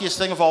luckiest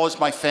thing of all is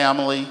my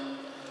family.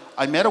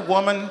 I met a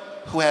woman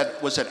who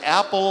was at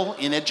Apple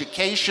in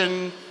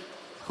education,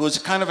 who was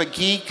kind of a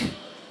geek,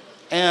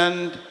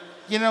 and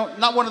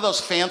not one of those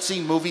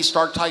fancy movie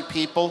star type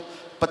people,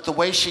 but the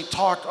way she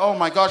talked, oh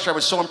my gosh, I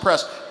was so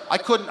impressed. I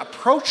couldn't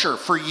approach her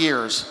for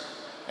years.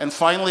 And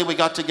finally we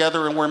got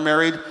together and we're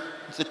married.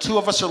 The two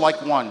of us are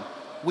like one.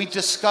 We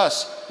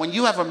discuss, when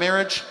you have a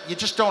marriage, you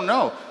just don't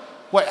know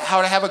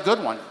how to have a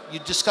good one. You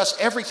discuss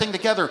everything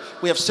together.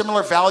 We have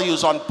similar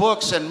values on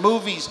books and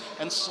movies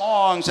and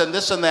songs and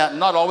this and that,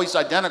 not always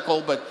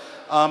identical, but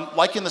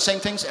liking the same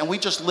things, and we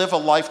just live a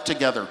life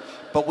together.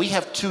 But we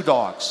have 2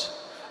 dogs.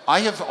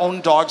 I have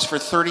owned dogs for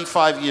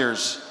 35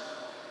 years.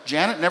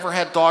 Janet never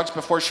had dogs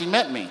before she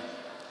met me.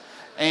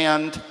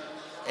 And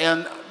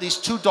these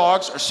 2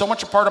 dogs are so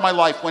much a part of my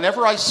life.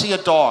 Whenever I see a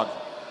dog,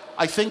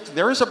 I think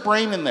there is a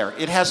brain in there.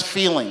 It has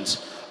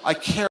feelings. I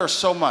care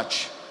so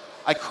much.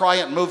 I cry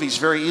at movies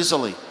very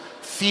easily.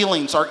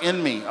 feelings are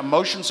in me,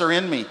 emotions are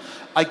in me,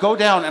 I go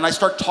down and I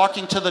start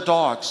talking to the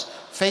dogs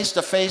face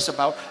to face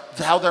about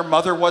how their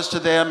mother was to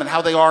them and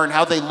how they are and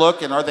how they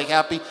look and are they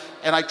happy.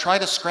 And I try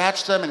to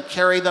scratch them and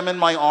carry them in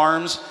my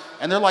arms.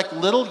 And they're like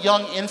little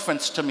young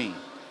infants to me.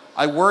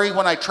 I worry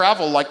when I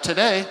travel, like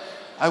today,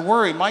 I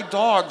worry, my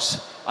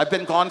dogs, I've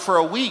been gone for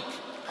a week.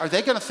 Are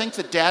they going to think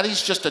that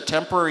daddy's just a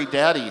temporary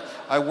daddy?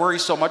 I worry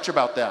so much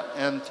about that.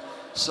 And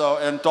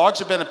dogs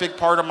have been a big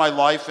part of my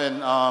life,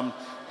 and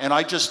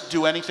I just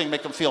do anything to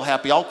make them feel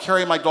happy. I'll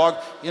carry my dog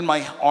in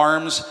my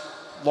arms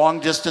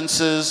long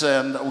distances,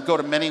 and we'll go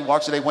to many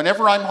walks a day.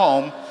 Whenever I'm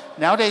home,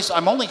 nowadays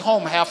I'm only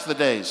home half the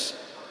days.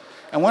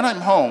 And when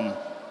I'm home,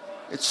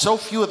 it's so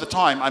few of the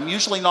time. I'm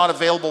usually not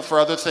available for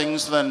other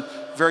things than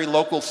very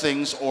local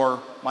things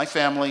or my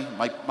family,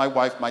 my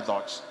wife, my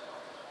dogs.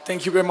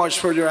 Thank you very much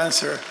for your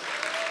answer.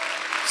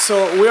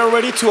 So we are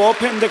ready to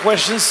open the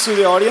questions to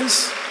the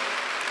audience.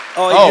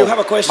 If you have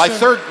a question.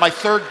 My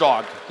third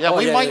dog. Yeah,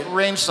 we might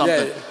arrange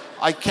something. Yeah.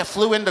 I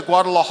flew into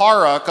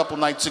Guadalajara a couple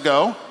nights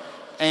ago,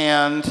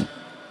 and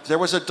there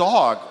was a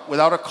dog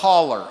without a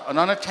collar, an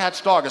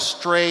unattached dog, a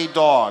stray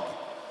dog.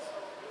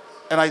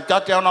 And I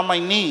got down on my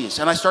knees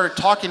and I started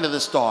talking to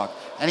this dog.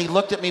 And he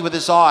looked at me with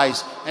his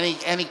eyes and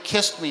he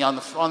kissed me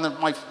on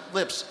my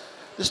lips.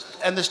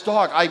 This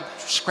dog, I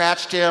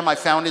scratched him. I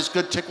found his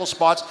good tickle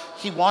spots.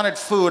 He wanted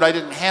food. I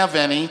didn't have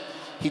any.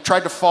 He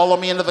tried to follow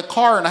me into the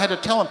car, and I had to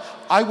tell him,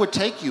 I would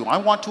take you. I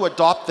want to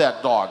adopt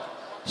that dog.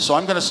 So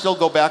I'm going to still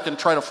go back and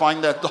try to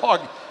find that dog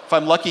if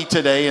I'm lucky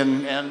today.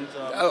 And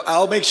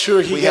I'll make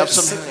sure he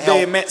gets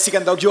the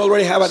Mexican dog. You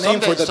already have a name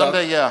for the dog.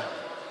 Someday, yeah.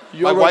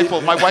 My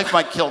wife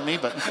might kill me,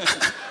 but.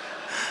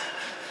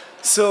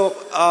 So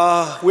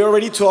we are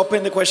ready to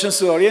open the questions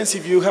to the audience.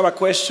 If you have a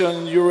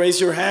question, you raise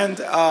your hand.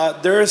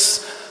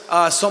 There's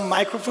some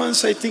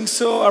microphones, I think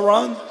so,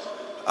 around.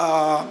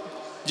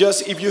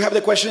 Just if you have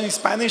the question in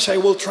Spanish, I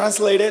will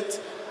translate it.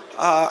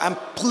 And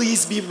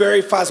please be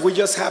very fast. We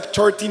just have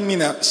 13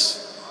 minutes.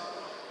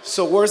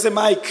 So where's the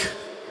mic?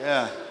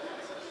 Yeah.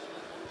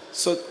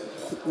 So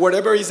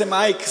whatever is the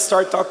mic,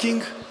 start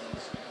talking.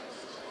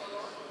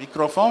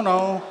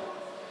 Microfono.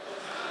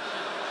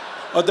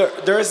 Oh,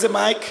 there's the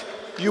mic.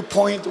 You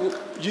point,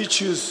 you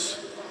choose.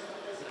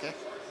 Okay.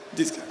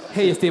 This guy.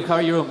 Hey Steve, how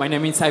are you? My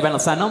name is Ivan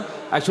Lozano.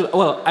 Actually,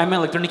 I'm an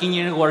electronic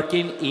engineer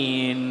working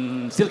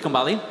in Silicon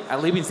Valley. I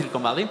live in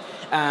Silicon Valley.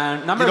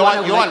 And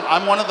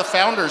I'm one of the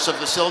founders of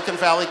the Silicon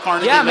Valley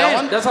Carnegie Mellon.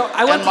 Man, that's how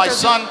I went.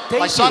 And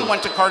my son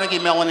went to Carnegie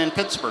Mellon in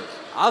Pittsburgh.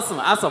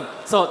 Awesome.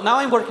 So now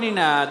I'm working in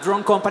a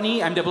drone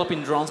company. I'm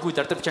developing drones with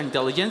artificial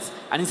intelligence,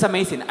 and it's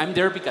amazing. I'm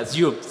there because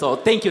you. So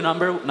thank you,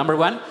 number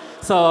one.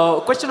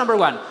 So question number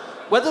one.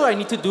 What do I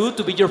need to do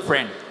to be your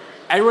friend?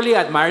 I really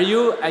admire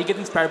you. I get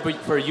inspired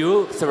for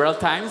you several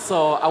times.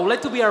 So I would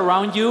like to be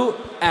around you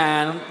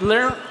and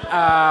learn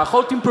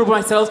how to improve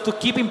myself to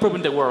keep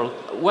improving the world.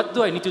 What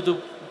do I need to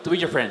do to be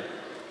your friend?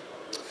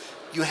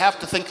 You have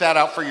to think that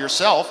out for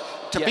yourself.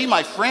 To be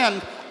my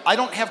friend, I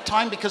don't have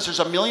time because there's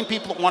a million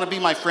people that want to be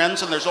my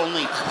friends and there's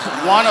only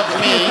one of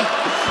me.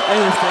 I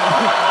understand.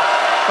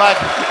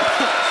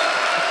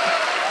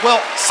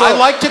 Well, I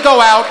like to go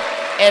out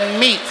and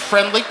meet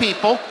friendly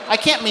people. I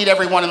can't meet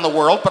everyone in the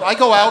world, but I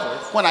go out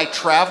when I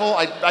travel.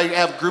 I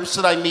have groups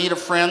that I meet of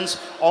friends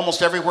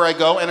almost everywhere I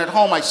go, and at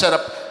home I set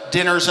up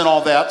dinners and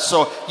all that.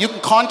 So you can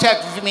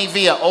contact me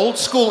via old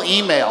school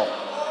email.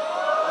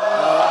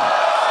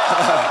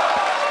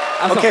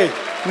 Okay,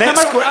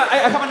 next question. I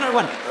have another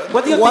one.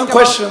 What do you one think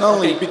question about,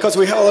 only, because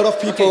we have a lot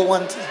of people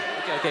want.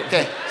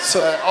 Okay. So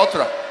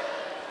otra.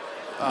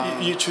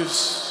 You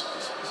choose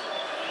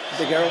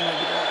the girl,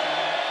 maybe.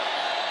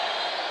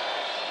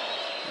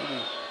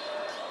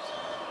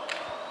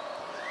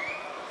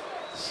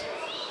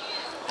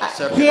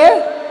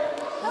 Here?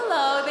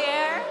 Hello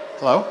there.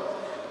 Hello.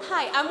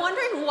 Hi, I'm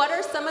wondering what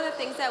are some of the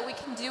things that we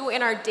can do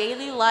in our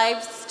daily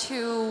lives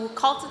to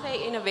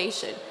cultivate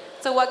innovation?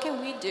 So what can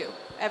we do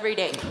every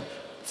day?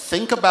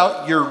 Think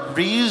about your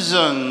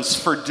reasons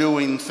for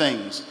doing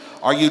things.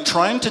 Are you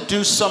trying to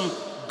do some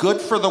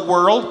good for the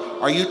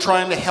world? Are you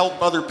trying to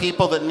help other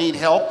people that need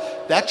help?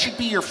 That should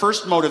be your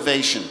first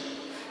motivation.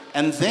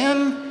 And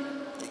then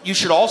you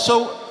should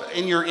also,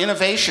 in your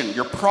innovation,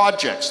 your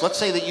projects, let's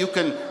say that you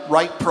can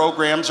write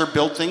programs or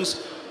build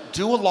things,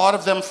 do a lot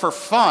of them for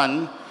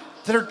fun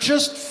that are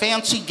just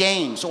fancy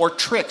games or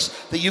tricks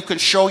that you can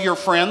show your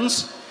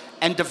friends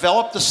and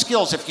develop the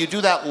skills. If you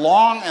do that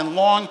long and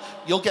long,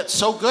 you'll get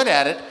so good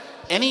at it.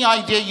 Any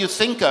idea you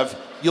think of,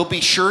 you'll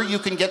be sure you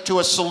can get to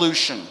a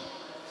solution.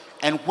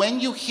 And when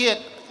you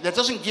hit, that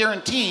doesn't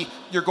guarantee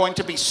you're going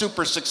to be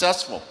super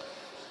successful.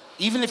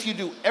 Even if you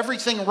do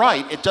everything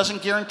right, it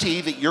doesn't guarantee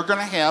that you're going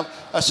to have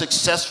a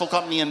successful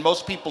company in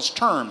most people's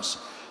terms.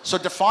 So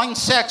define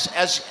success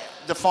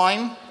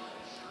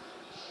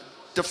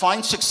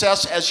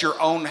as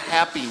your own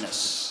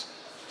happiness.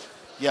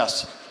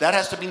 Yes, that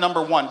has to be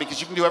number one,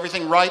 because you can do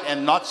everything right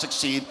and not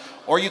succeed,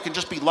 or you can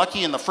just be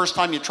lucky and the first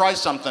time you try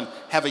something,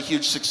 have a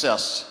huge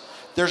success.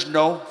 There's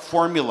no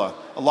formula.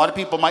 A lot of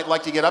people might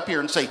like to get up here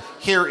and say,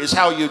 here is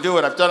how you do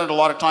it. I've done it a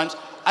lot of times.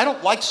 I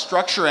don't like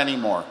structure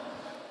anymore.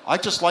 I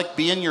just like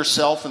being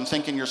yourself and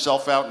thinking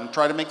yourself out and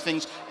try to make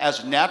things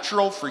as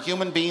natural for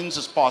human beings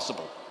as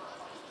possible.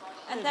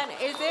 And then,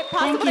 is it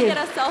possible to get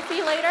a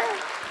selfie later?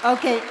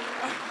 Okay.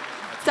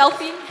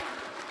 Selfie?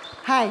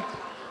 Hi,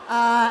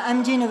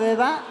 I'm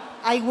Genoveva.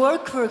 I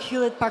work for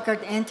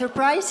Hewlett-Packard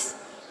Enterprise,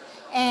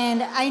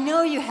 and I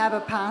know you have a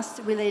past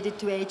related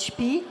to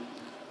HP.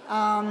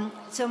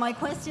 So my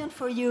question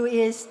for you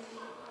is,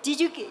 did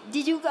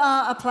you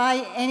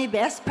apply any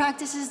best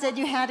practices that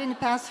you had in the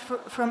past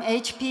from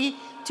HP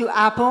to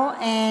Apple,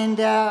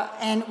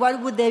 and what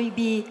would they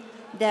be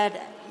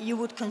that you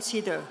would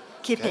consider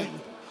keeping? Okay.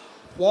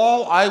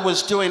 While I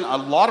was doing a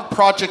lot of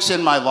projects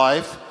in my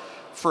life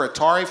for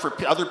Atari, for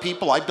other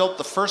people, I built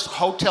the first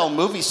hotel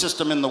movie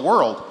system in the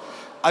world.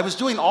 I was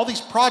doing all these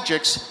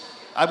projects.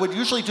 I would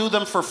usually do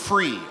them for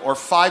free or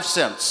 5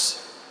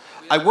 cents.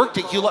 I worked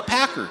at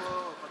Hewlett-Packard.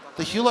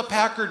 The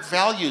Hewlett-Packard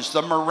values,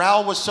 the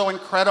morale was so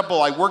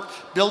incredible. I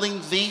worked building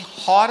the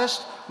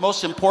hottest,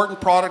 most important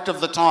product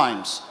of the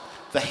times.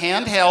 The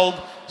handheld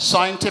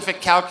scientific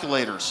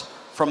calculators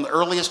from the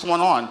earliest one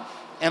on.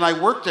 And I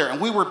worked there,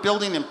 and we were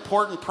building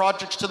important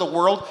projects to the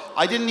world.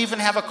 I didn't even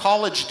have a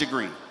college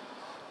degree,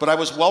 but I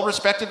was well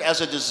respected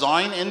as a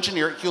design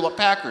engineer at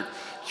Hewlett-Packard.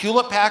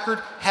 Hewlett-Packard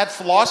had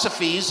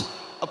philosophies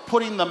of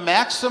putting the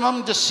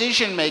maximum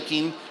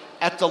decision-making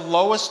at the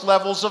lowest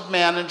levels of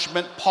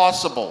management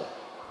possible.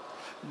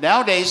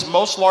 Nowadays,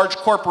 most large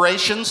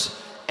corporations,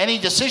 any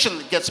decision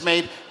that gets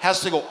made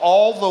has to go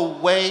all the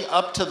way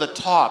up to the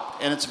top,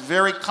 and it's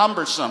very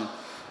cumbersome.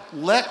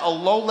 Let a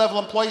low-level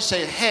employee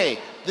say, hey,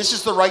 this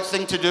is the right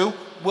thing to do,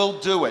 we'll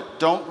do it.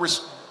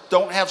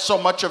 Don't have so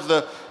much of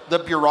the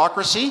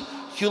bureaucracy.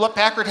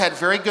 Hewlett-Packard had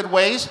very good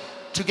ways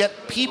to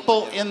get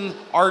people in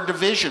our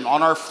division,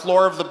 on our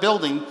floor of the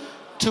building,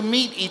 to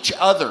meet each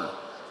other.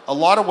 A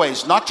lot of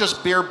ways, not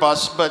just beer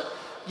bus, but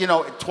you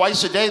know,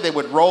 twice a day they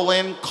would roll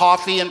in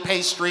coffee and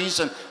pastries,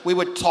 and we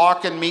would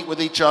talk and meet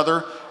with each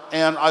other.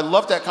 And I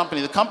loved that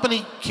company. The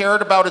company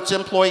cared about its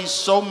employees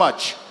so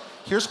much.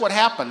 Here's what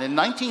happened. In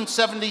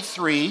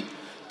 1973,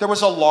 there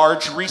was a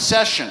large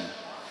recession.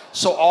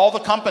 So all the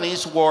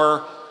companies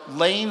were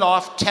laying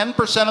off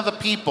 10% of the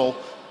people,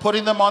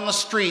 putting them on the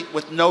street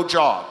with no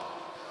job.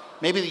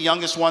 Maybe the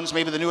youngest ones,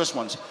 maybe the newest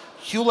ones.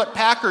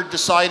 Hewlett-Packard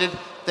decided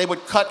they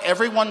would cut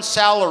everyone's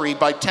salary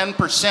by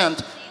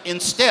 10%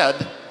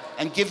 instead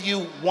and give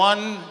you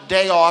 1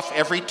 day off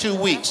every 2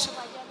 weeks.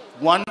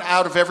 1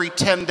 out of every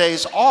 10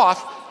 days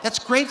off. That's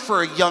great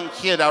for a young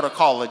kid out of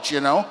college,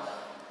 you know?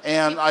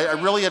 And I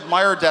really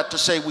admired that, to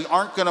say we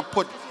aren't going to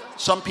put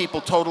some people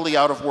totally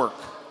out of work.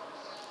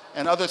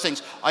 And other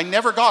things. I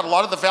never got a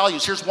lot of the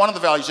values. Here's one of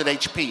the values at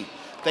HP.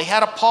 They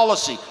had a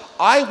policy.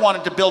 I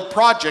wanted to build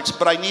projects,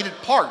 but I needed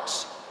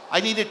parts. I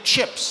needed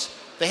chips.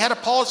 They had a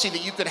policy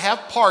that you could have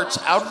parts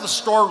out of the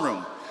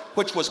storeroom,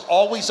 which was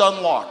always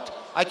unlocked.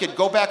 I could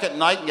go back at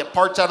night and get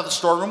parts out of the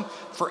storeroom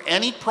for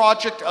any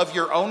project of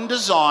your own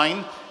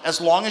design, as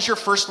long as your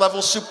first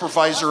level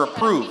supervisor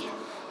approved.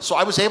 So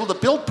I was able to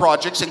build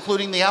projects,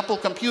 including the Apple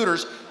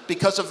computers,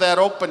 because of that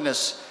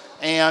openness.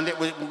 And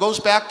it goes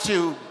back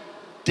to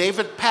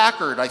David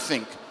Packard, I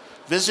think,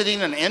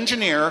 visiting an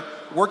engineer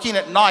working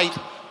at night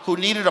who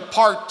needed a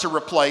part to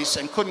replace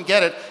and couldn't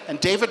get it. And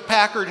David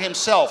Packard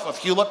himself of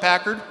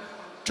Hewlett-Packard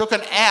took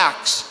an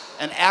axe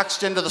and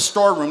axed into the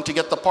storeroom to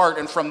get the part.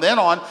 And from then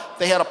on,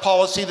 they had a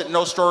policy that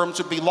no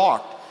storerooms would be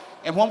locked.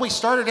 And when we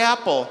started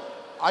Apple,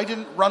 I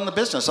didn't run the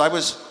business. I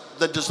was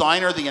the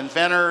designer, the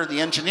inventor,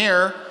 the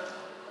engineer,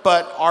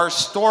 but our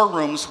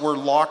storerooms were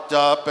locked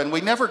up, and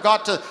we never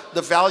got to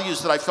the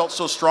values that I felt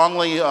so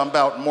strongly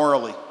about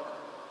morally.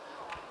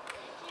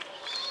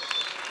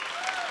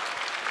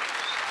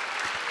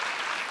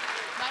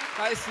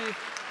 Hi, Steve.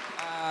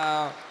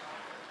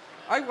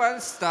 I want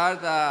to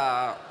start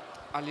a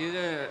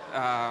little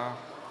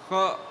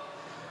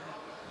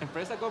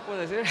empresa, ¿cómo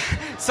puedo decir?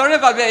 Sorry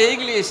about my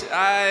English.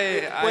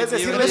 Puedes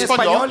decirlo en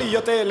español y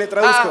yo le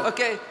traduzco.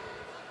 Okay.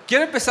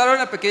 Quiero empezar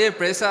una pequeña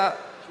empresa,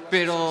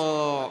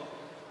 pero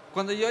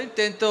cuando yo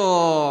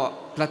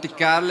intento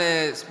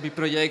platicarles mi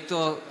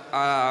proyecto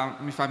a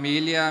mi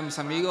familia, a mis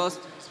amigos,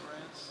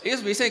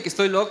 ellos me dicen que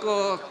estoy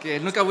loco, que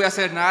nunca voy a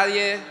ser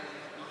nadie.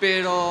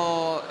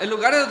 Pero el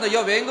lugar de donde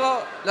yo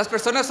vengo, las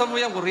personas son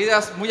muy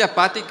aburridas, muy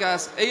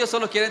apáticas. Ellos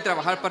solo quieren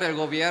trabajar para el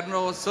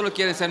gobierno, solo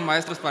quieren ser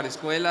maestros para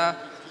escuela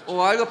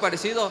o algo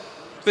parecido.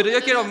 Pero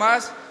yo quiero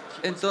más.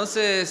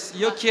 Entonces,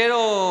 yo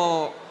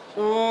quiero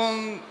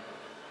un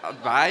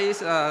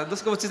advice, no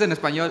sé cómo se dice en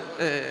español.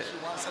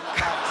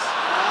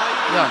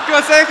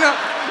 Consejo.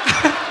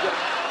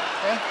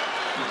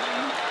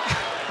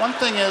 One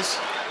thing is,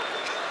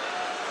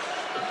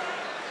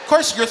 of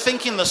course, you're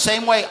thinking the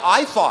same way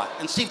I thought,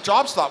 and Steve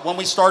Jobs thought when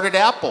we started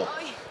Apple.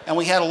 And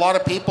we had a lot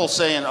of people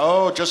saying,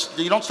 oh, just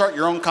you don't start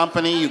your own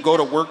company, you go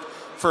to work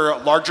for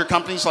larger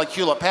companies like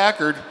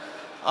Hewlett-Packard.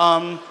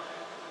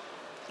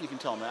 You can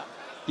tell him that.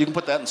 You can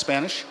put that in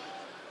Spanish.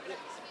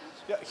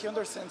 Yeah, he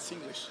understands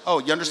English. Oh,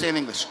 you understand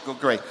English.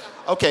 Great.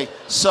 Okay,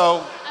 so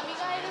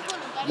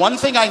one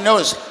thing I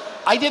noticed,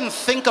 I didn't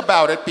think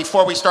about it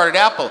before we started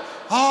Apple.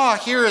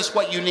 Here is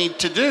what you need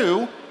to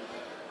do.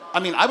 I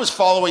mean, I was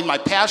following my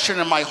passion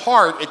and my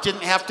heart. It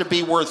didn't have to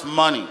be worth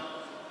money.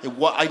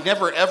 I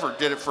never ever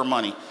did it for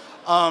money.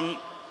 I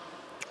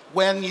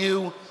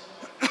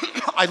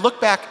look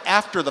back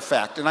after the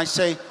fact and I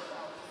say,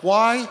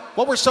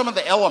 what were some of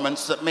the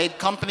elements that made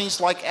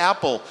companies like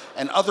Apple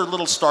and other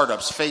little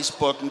startups,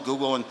 Facebook and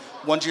Google and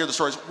ones you hear the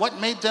stories, what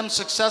made them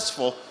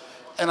successful?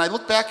 And I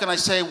look back and I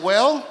say,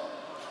 well,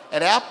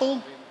 at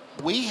Apple,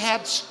 we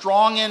had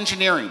strong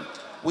engineering.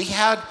 We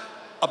had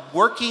a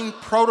working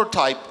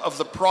prototype of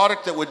the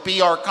product that would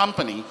be our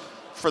company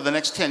for the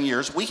next 10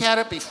 years. We had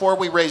it before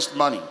we raised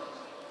money.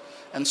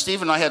 And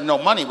Steve and I had no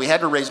money. We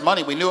had to raise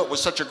money. We knew it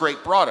was such a great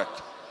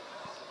product.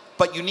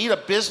 But you need a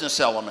business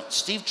element.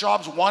 Steve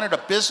Jobs wanted a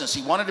business.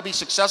 He wanted to be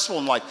successful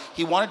in life.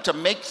 He wanted to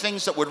make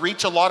things that would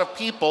reach a lot of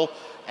people.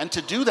 And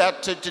to do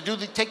that,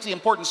 take the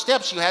important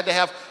steps, you had to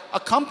have a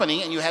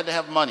company and you had to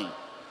have money.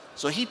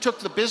 So he took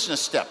the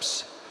business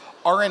steps.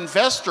 Our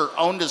investor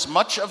owned as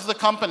much of the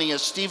company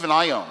as Steve and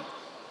I own.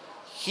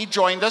 He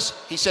joined us.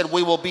 He said,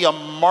 we will be a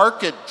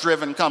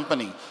market-driven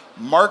company.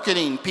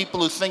 Marketing,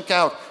 people who think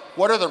out,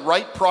 what are the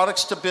right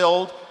products to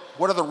build?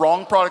 What are the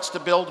wrong products to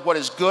build? What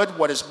is good?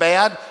 What is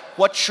bad?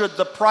 What should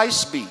the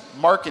price be?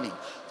 Marketing.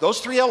 Those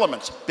three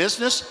elements,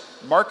 business,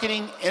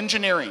 marketing,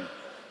 engineering.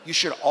 You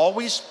should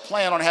always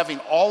plan on having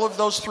all of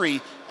those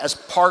three as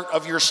part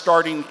of your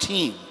starting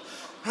team.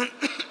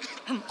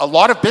 A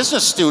lot of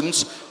business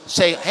students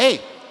say,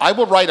 hey, I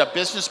will write a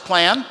business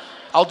plan,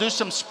 I'll do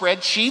some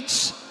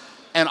spreadsheets,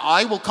 and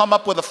I will come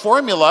up with a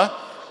formula,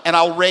 and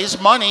I'll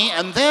raise money,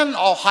 and then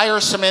I'll hire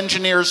some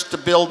engineers to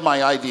build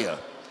my idea.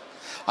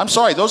 I'm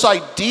sorry, those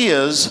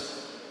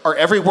ideas are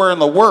everywhere in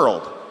the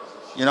world.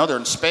 You know, they're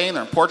in Spain,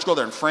 they're in Portugal,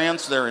 they're in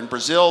France, they're in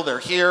Brazil, they're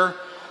here.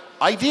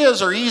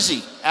 Ideas are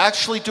easy.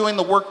 Actually doing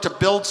the work to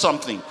build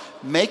something.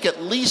 Make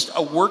at least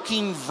a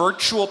working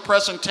virtual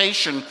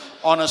presentation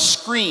on a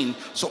screen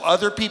so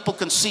other people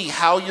can see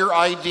how your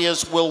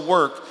ideas will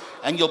work,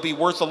 and you'll be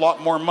worth a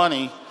lot more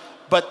money.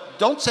 But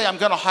don't say, I'm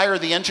going to hire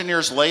the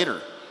engineers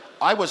later.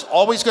 I was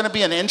always going to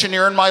be an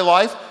engineer in my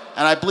life,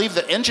 and I believe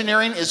that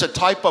engineering is a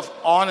type of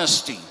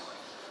honesty.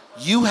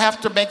 You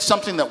have to make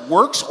something that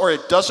works or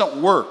it doesn't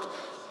work.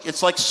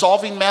 It's like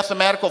solving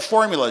mathematical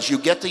formulas. You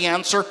get the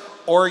answer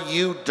or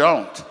you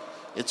don't.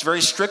 It's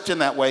very strict in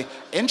that way.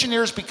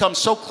 Engineers become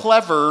so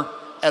clever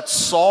at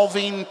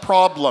solving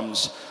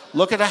problems.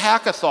 Look at a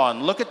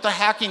hackathon. Look at the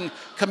hacking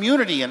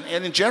community and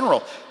in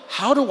general.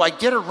 How do I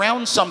get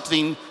around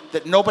something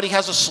that nobody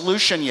has a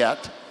solution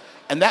yet?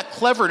 And that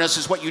cleverness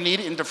is what you need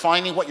in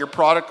defining what your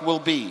product will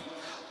be.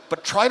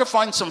 But try to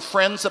find some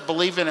friends that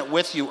believe in it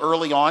with you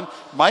early on.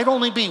 Might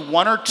only be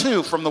one or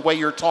two from the way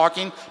you're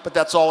talking, but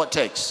that's all it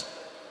takes.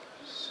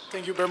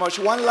 Thank you very much.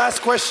 One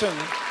last question.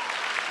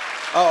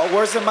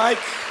 Where's the mic?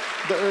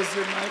 There is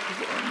your mic.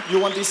 You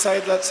want this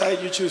side, that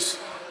side, you choose.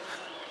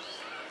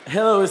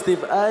 Hello,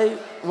 Steve. I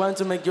want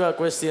to make you a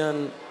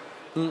question.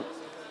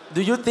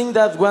 Do you think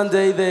that one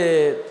day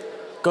the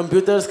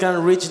computers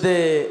can reach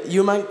the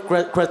human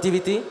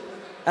creativity?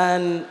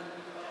 And,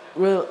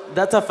 well,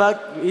 that's a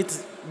fact.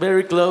 It's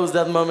very close,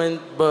 that moment,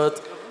 but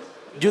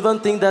you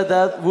don't think that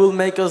that will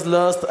make us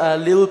lose a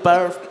little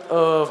part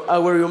of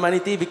our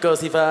humanity?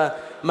 Because if a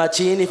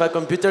machine, if a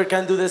computer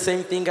can do the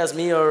same thing as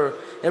me or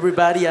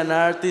everybody, an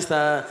artist,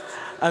 a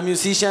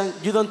musician,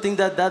 you don't think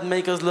that that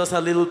makes us lose a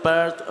little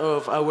part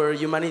of our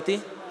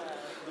humanity?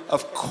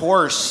 Of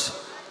course.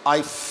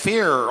 I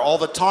fear all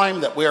the time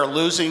that we are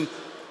losing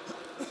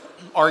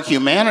our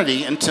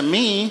humanity, and to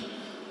me,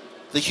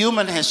 the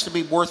human has to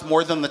be worth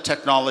more than the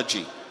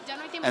technology.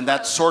 And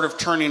that's sort of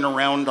turning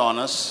around on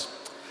us.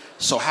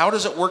 So how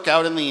does it work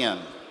out in the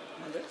end?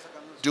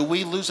 Do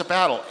we lose a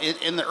battle?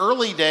 In the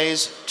early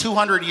days,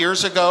 200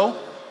 years ago,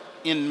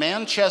 in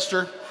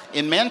Manchester,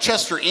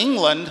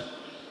 England,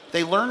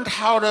 they learned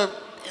how to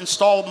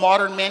install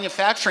modern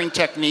manufacturing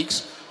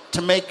techniques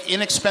to make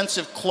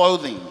inexpensive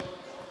clothing.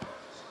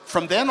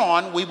 From then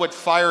on, we would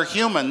fire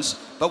humans,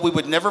 but we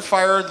would never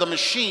fire the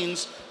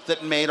machines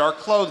that made our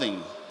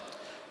clothing.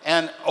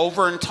 And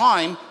over in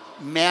time,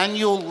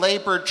 manual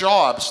labor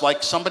jobs,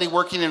 like somebody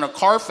working in a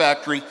car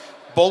factory,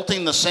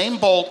 bolting the same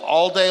bolt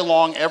all day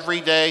long, every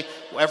day,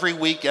 every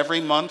week,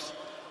 every month,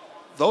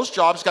 those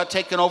jobs got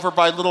taken over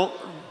by little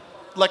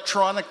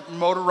electronic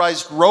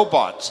motorized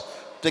robots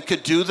that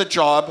could do the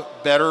job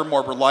better,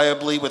 more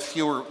reliably, with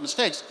fewer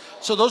mistakes.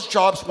 So those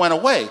jobs went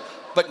away.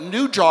 But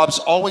new jobs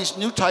always,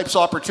 new types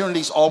of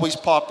opportunities always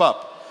pop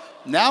up.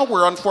 Now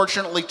we're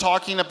unfortunately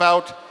talking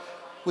about,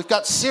 we've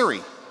got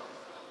Siri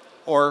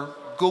or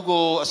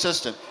Google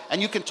Assistant,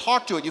 and you can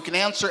talk to it, you can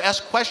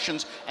ask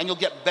questions, and you'll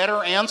get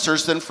better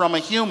answers than from a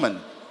human.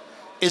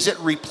 Is it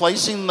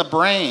replacing the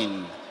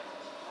brain?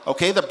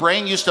 Okay, the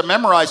brain used to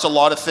memorize a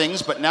lot of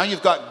things, but now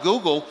you've got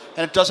Google,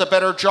 and it does a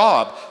better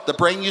job. The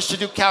brain used to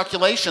do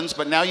calculations,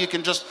 but now you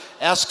can just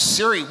ask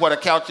Siri what a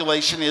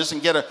calculation is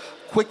and get a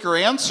quicker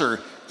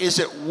answer. Is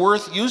it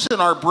worth using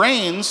our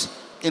brains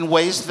in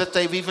ways that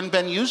they've even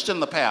been used in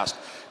the past?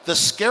 The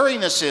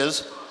scariness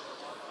is,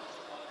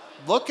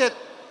 Look at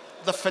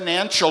the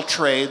financial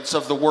trades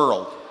of the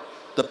world.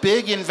 The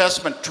big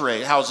investment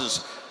trade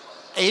houses,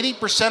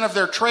 80% of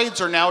their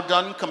trades are now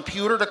done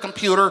computer to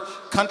computer,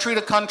 country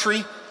to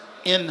country,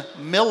 in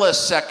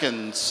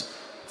milliseconds,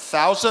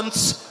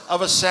 thousandths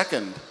of a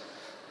second.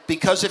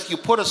 Because if you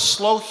put a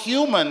slow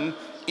human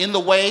in the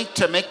way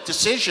to make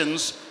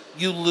decisions,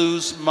 you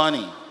lose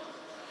money.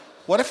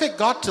 What if it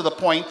got to the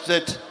point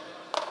that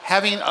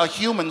having a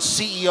human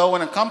CEO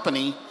in a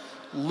company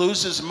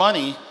loses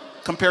money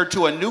compared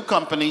to a new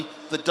company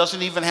that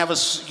doesn't even have a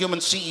human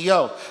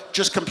CEO,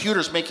 just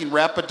computers making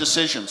rapid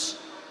decisions?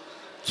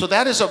 So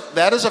that is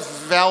a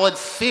valid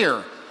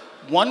fear.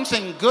 One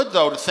thing good,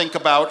 though, to think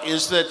about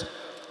is that,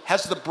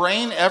 has the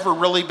brain ever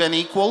really been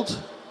equaled?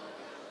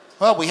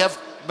 Well, we have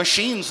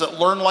machines that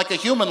learn like a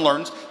human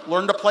learns,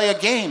 learn to play a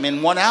game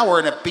in 1 hour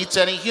and it beats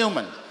any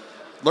human.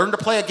 Learn to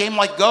play a game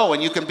like Go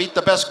and you can beat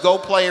the best Go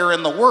player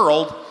in the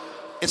world.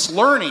 It's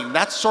learning.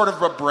 That's sort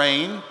of a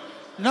brain.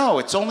 No,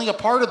 it's only a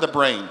part of the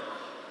brain.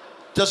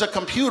 Does a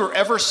computer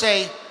ever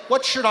say,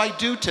 what should I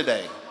do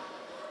today?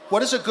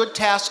 What is a good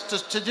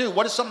task to do?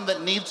 What is something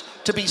that needs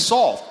to be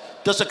solved?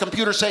 Does a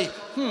computer say,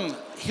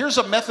 here's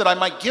a method I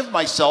might give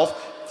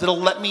myself that'll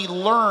let me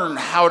learn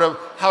how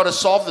to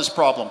solve this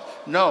problem?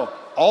 No,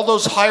 all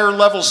those higher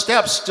level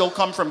steps still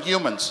come from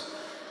humans.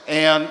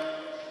 And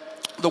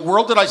the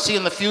world that I see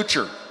in the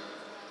future,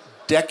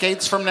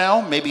 decades from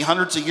now, maybe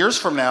hundreds of years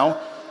from now,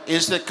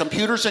 is that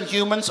computers and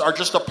humans are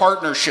just a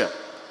partnership,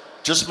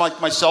 just like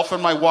myself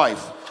and my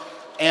wife.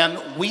 And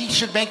we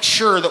should make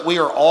sure that we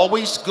are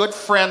always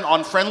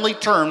on friendly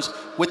terms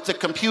with the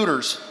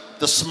computers,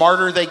 the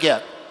smarter they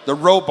get. The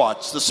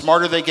robots, the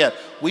smarter they get.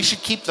 We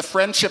should keep the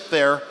friendship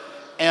there.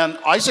 And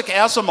Isaac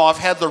Asimov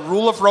had the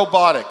rule of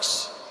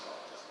robotics.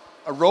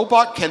 A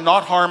robot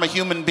cannot harm a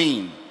human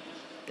being.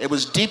 It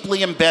was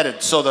deeply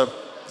embedded, so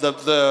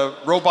the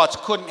robots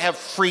couldn't have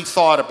free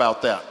thought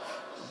about that.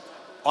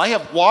 I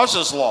have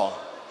Woz's law.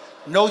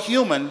 No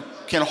human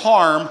can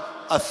harm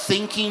a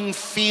thinking,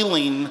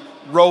 feeling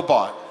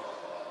robot.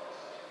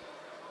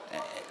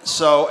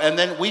 So, and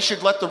then we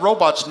should let the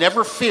robots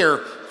never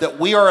fear that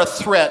we are a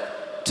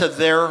threat to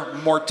their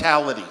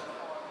mortality.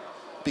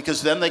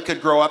 Because then they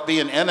could grow up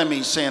being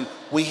enemies saying,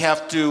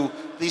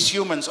 these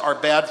humans are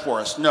bad for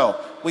us. No,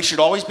 we should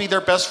always be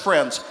their best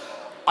friends.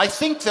 I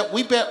think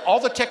that all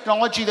the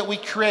technology that we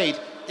create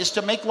is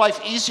to make life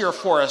easier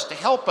for us, to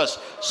help us,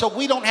 so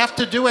we don't have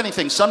to do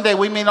anything. Someday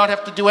we may not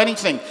have to do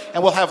anything,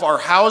 and we'll have our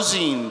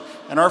housing,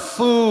 and our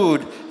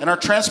food, and our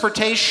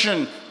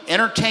transportation,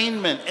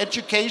 entertainment,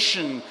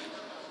 education,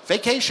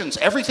 vacations,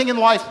 everything in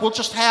life we'll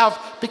just have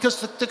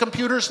because the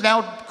computers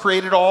now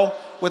create it all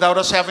without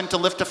us having to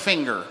lift a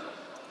finger.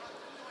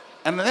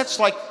 And that's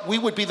like we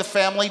would be the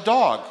family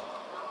dog.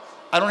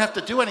 I don't have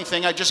to do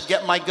anything, I just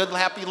get my good,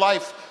 happy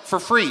life for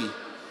free.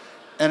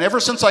 And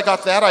ever since I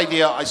got that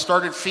idea, I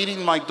started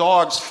feeding my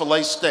dogs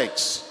filet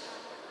steaks.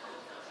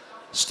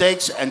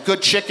 Steaks and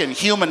good chicken,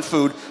 human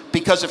food,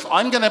 because if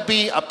I'm gonna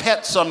be a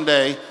pet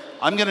someday,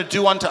 I'm gonna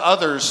do unto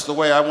others the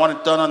way I want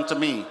it done unto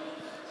me.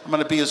 I'm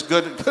gonna be as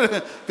good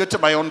to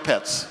my own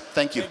pets.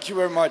 Thank you. Thank you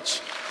very much.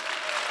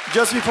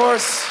 Just before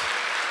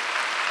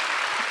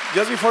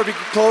we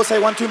close, I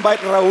want to invite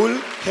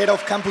Raul, head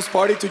of Campus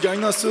Party, to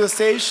join us to the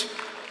stage.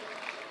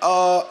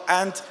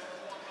 And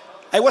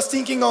I was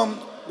thinking on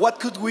what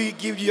could we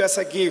give you as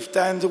a gift,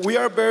 and we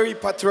are very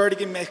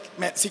patriotic in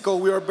Mexico.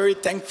 We are very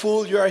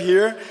thankful you are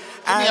here.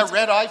 Give me a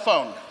red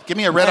iPhone. Give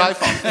me a red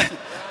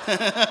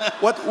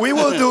iPhone. What we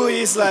will do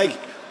is like,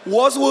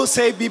 Woz will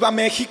say Viva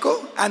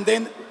Mexico, and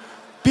then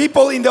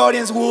people in the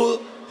audience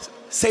will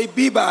say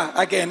Viva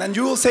again, and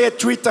you will say it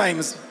 3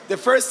 times. The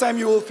first time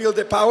you will feel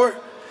the power,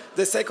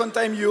 the second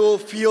time you will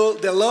feel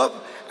the love,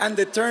 and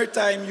the third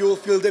time you will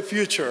feel the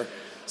future.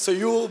 So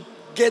you will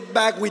get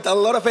back with a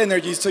lot of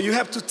energy. So you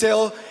have to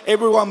tell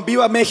everyone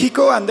Viva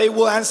Mexico, and they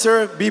will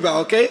answer Viva,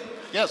 okay?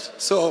 Yes.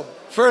 So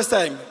first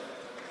time,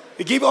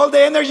 you give all the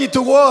energy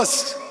to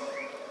Woz.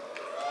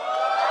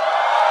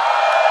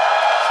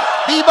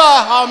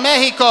 Viva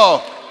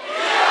Mexico!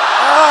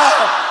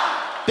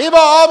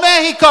 Viva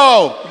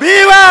Mexico!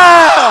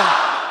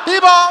 Viva!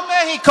 Viva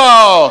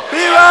Mexico!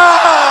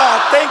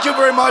 Viva! Thank you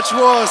very much,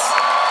 Woz.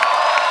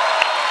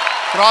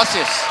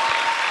 Gracias.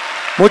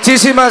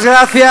 Muchísimas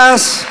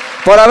gracias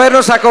por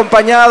habernos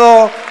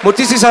acompañado.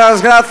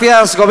 Muchísimas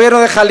gracias, Gobierno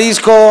de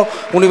Jalisco,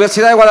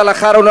 Universidad de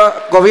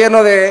Guadalajara,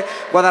 Gobierno de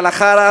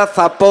Guadalajara,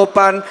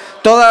 Zapopan,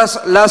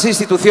 todas las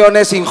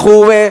instituciones,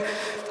 Injuve,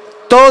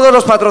 todos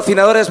los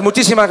patrocinadores.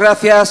 Muchísimas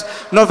gracias.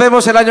 Nos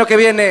vemos el año que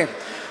viene.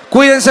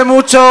 Cuídense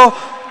mucho,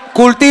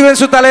 cultiven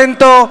su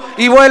talento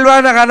y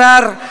vuelvan a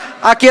ganar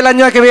aquí el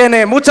año que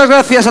viene. Muchas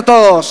gracias a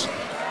todos.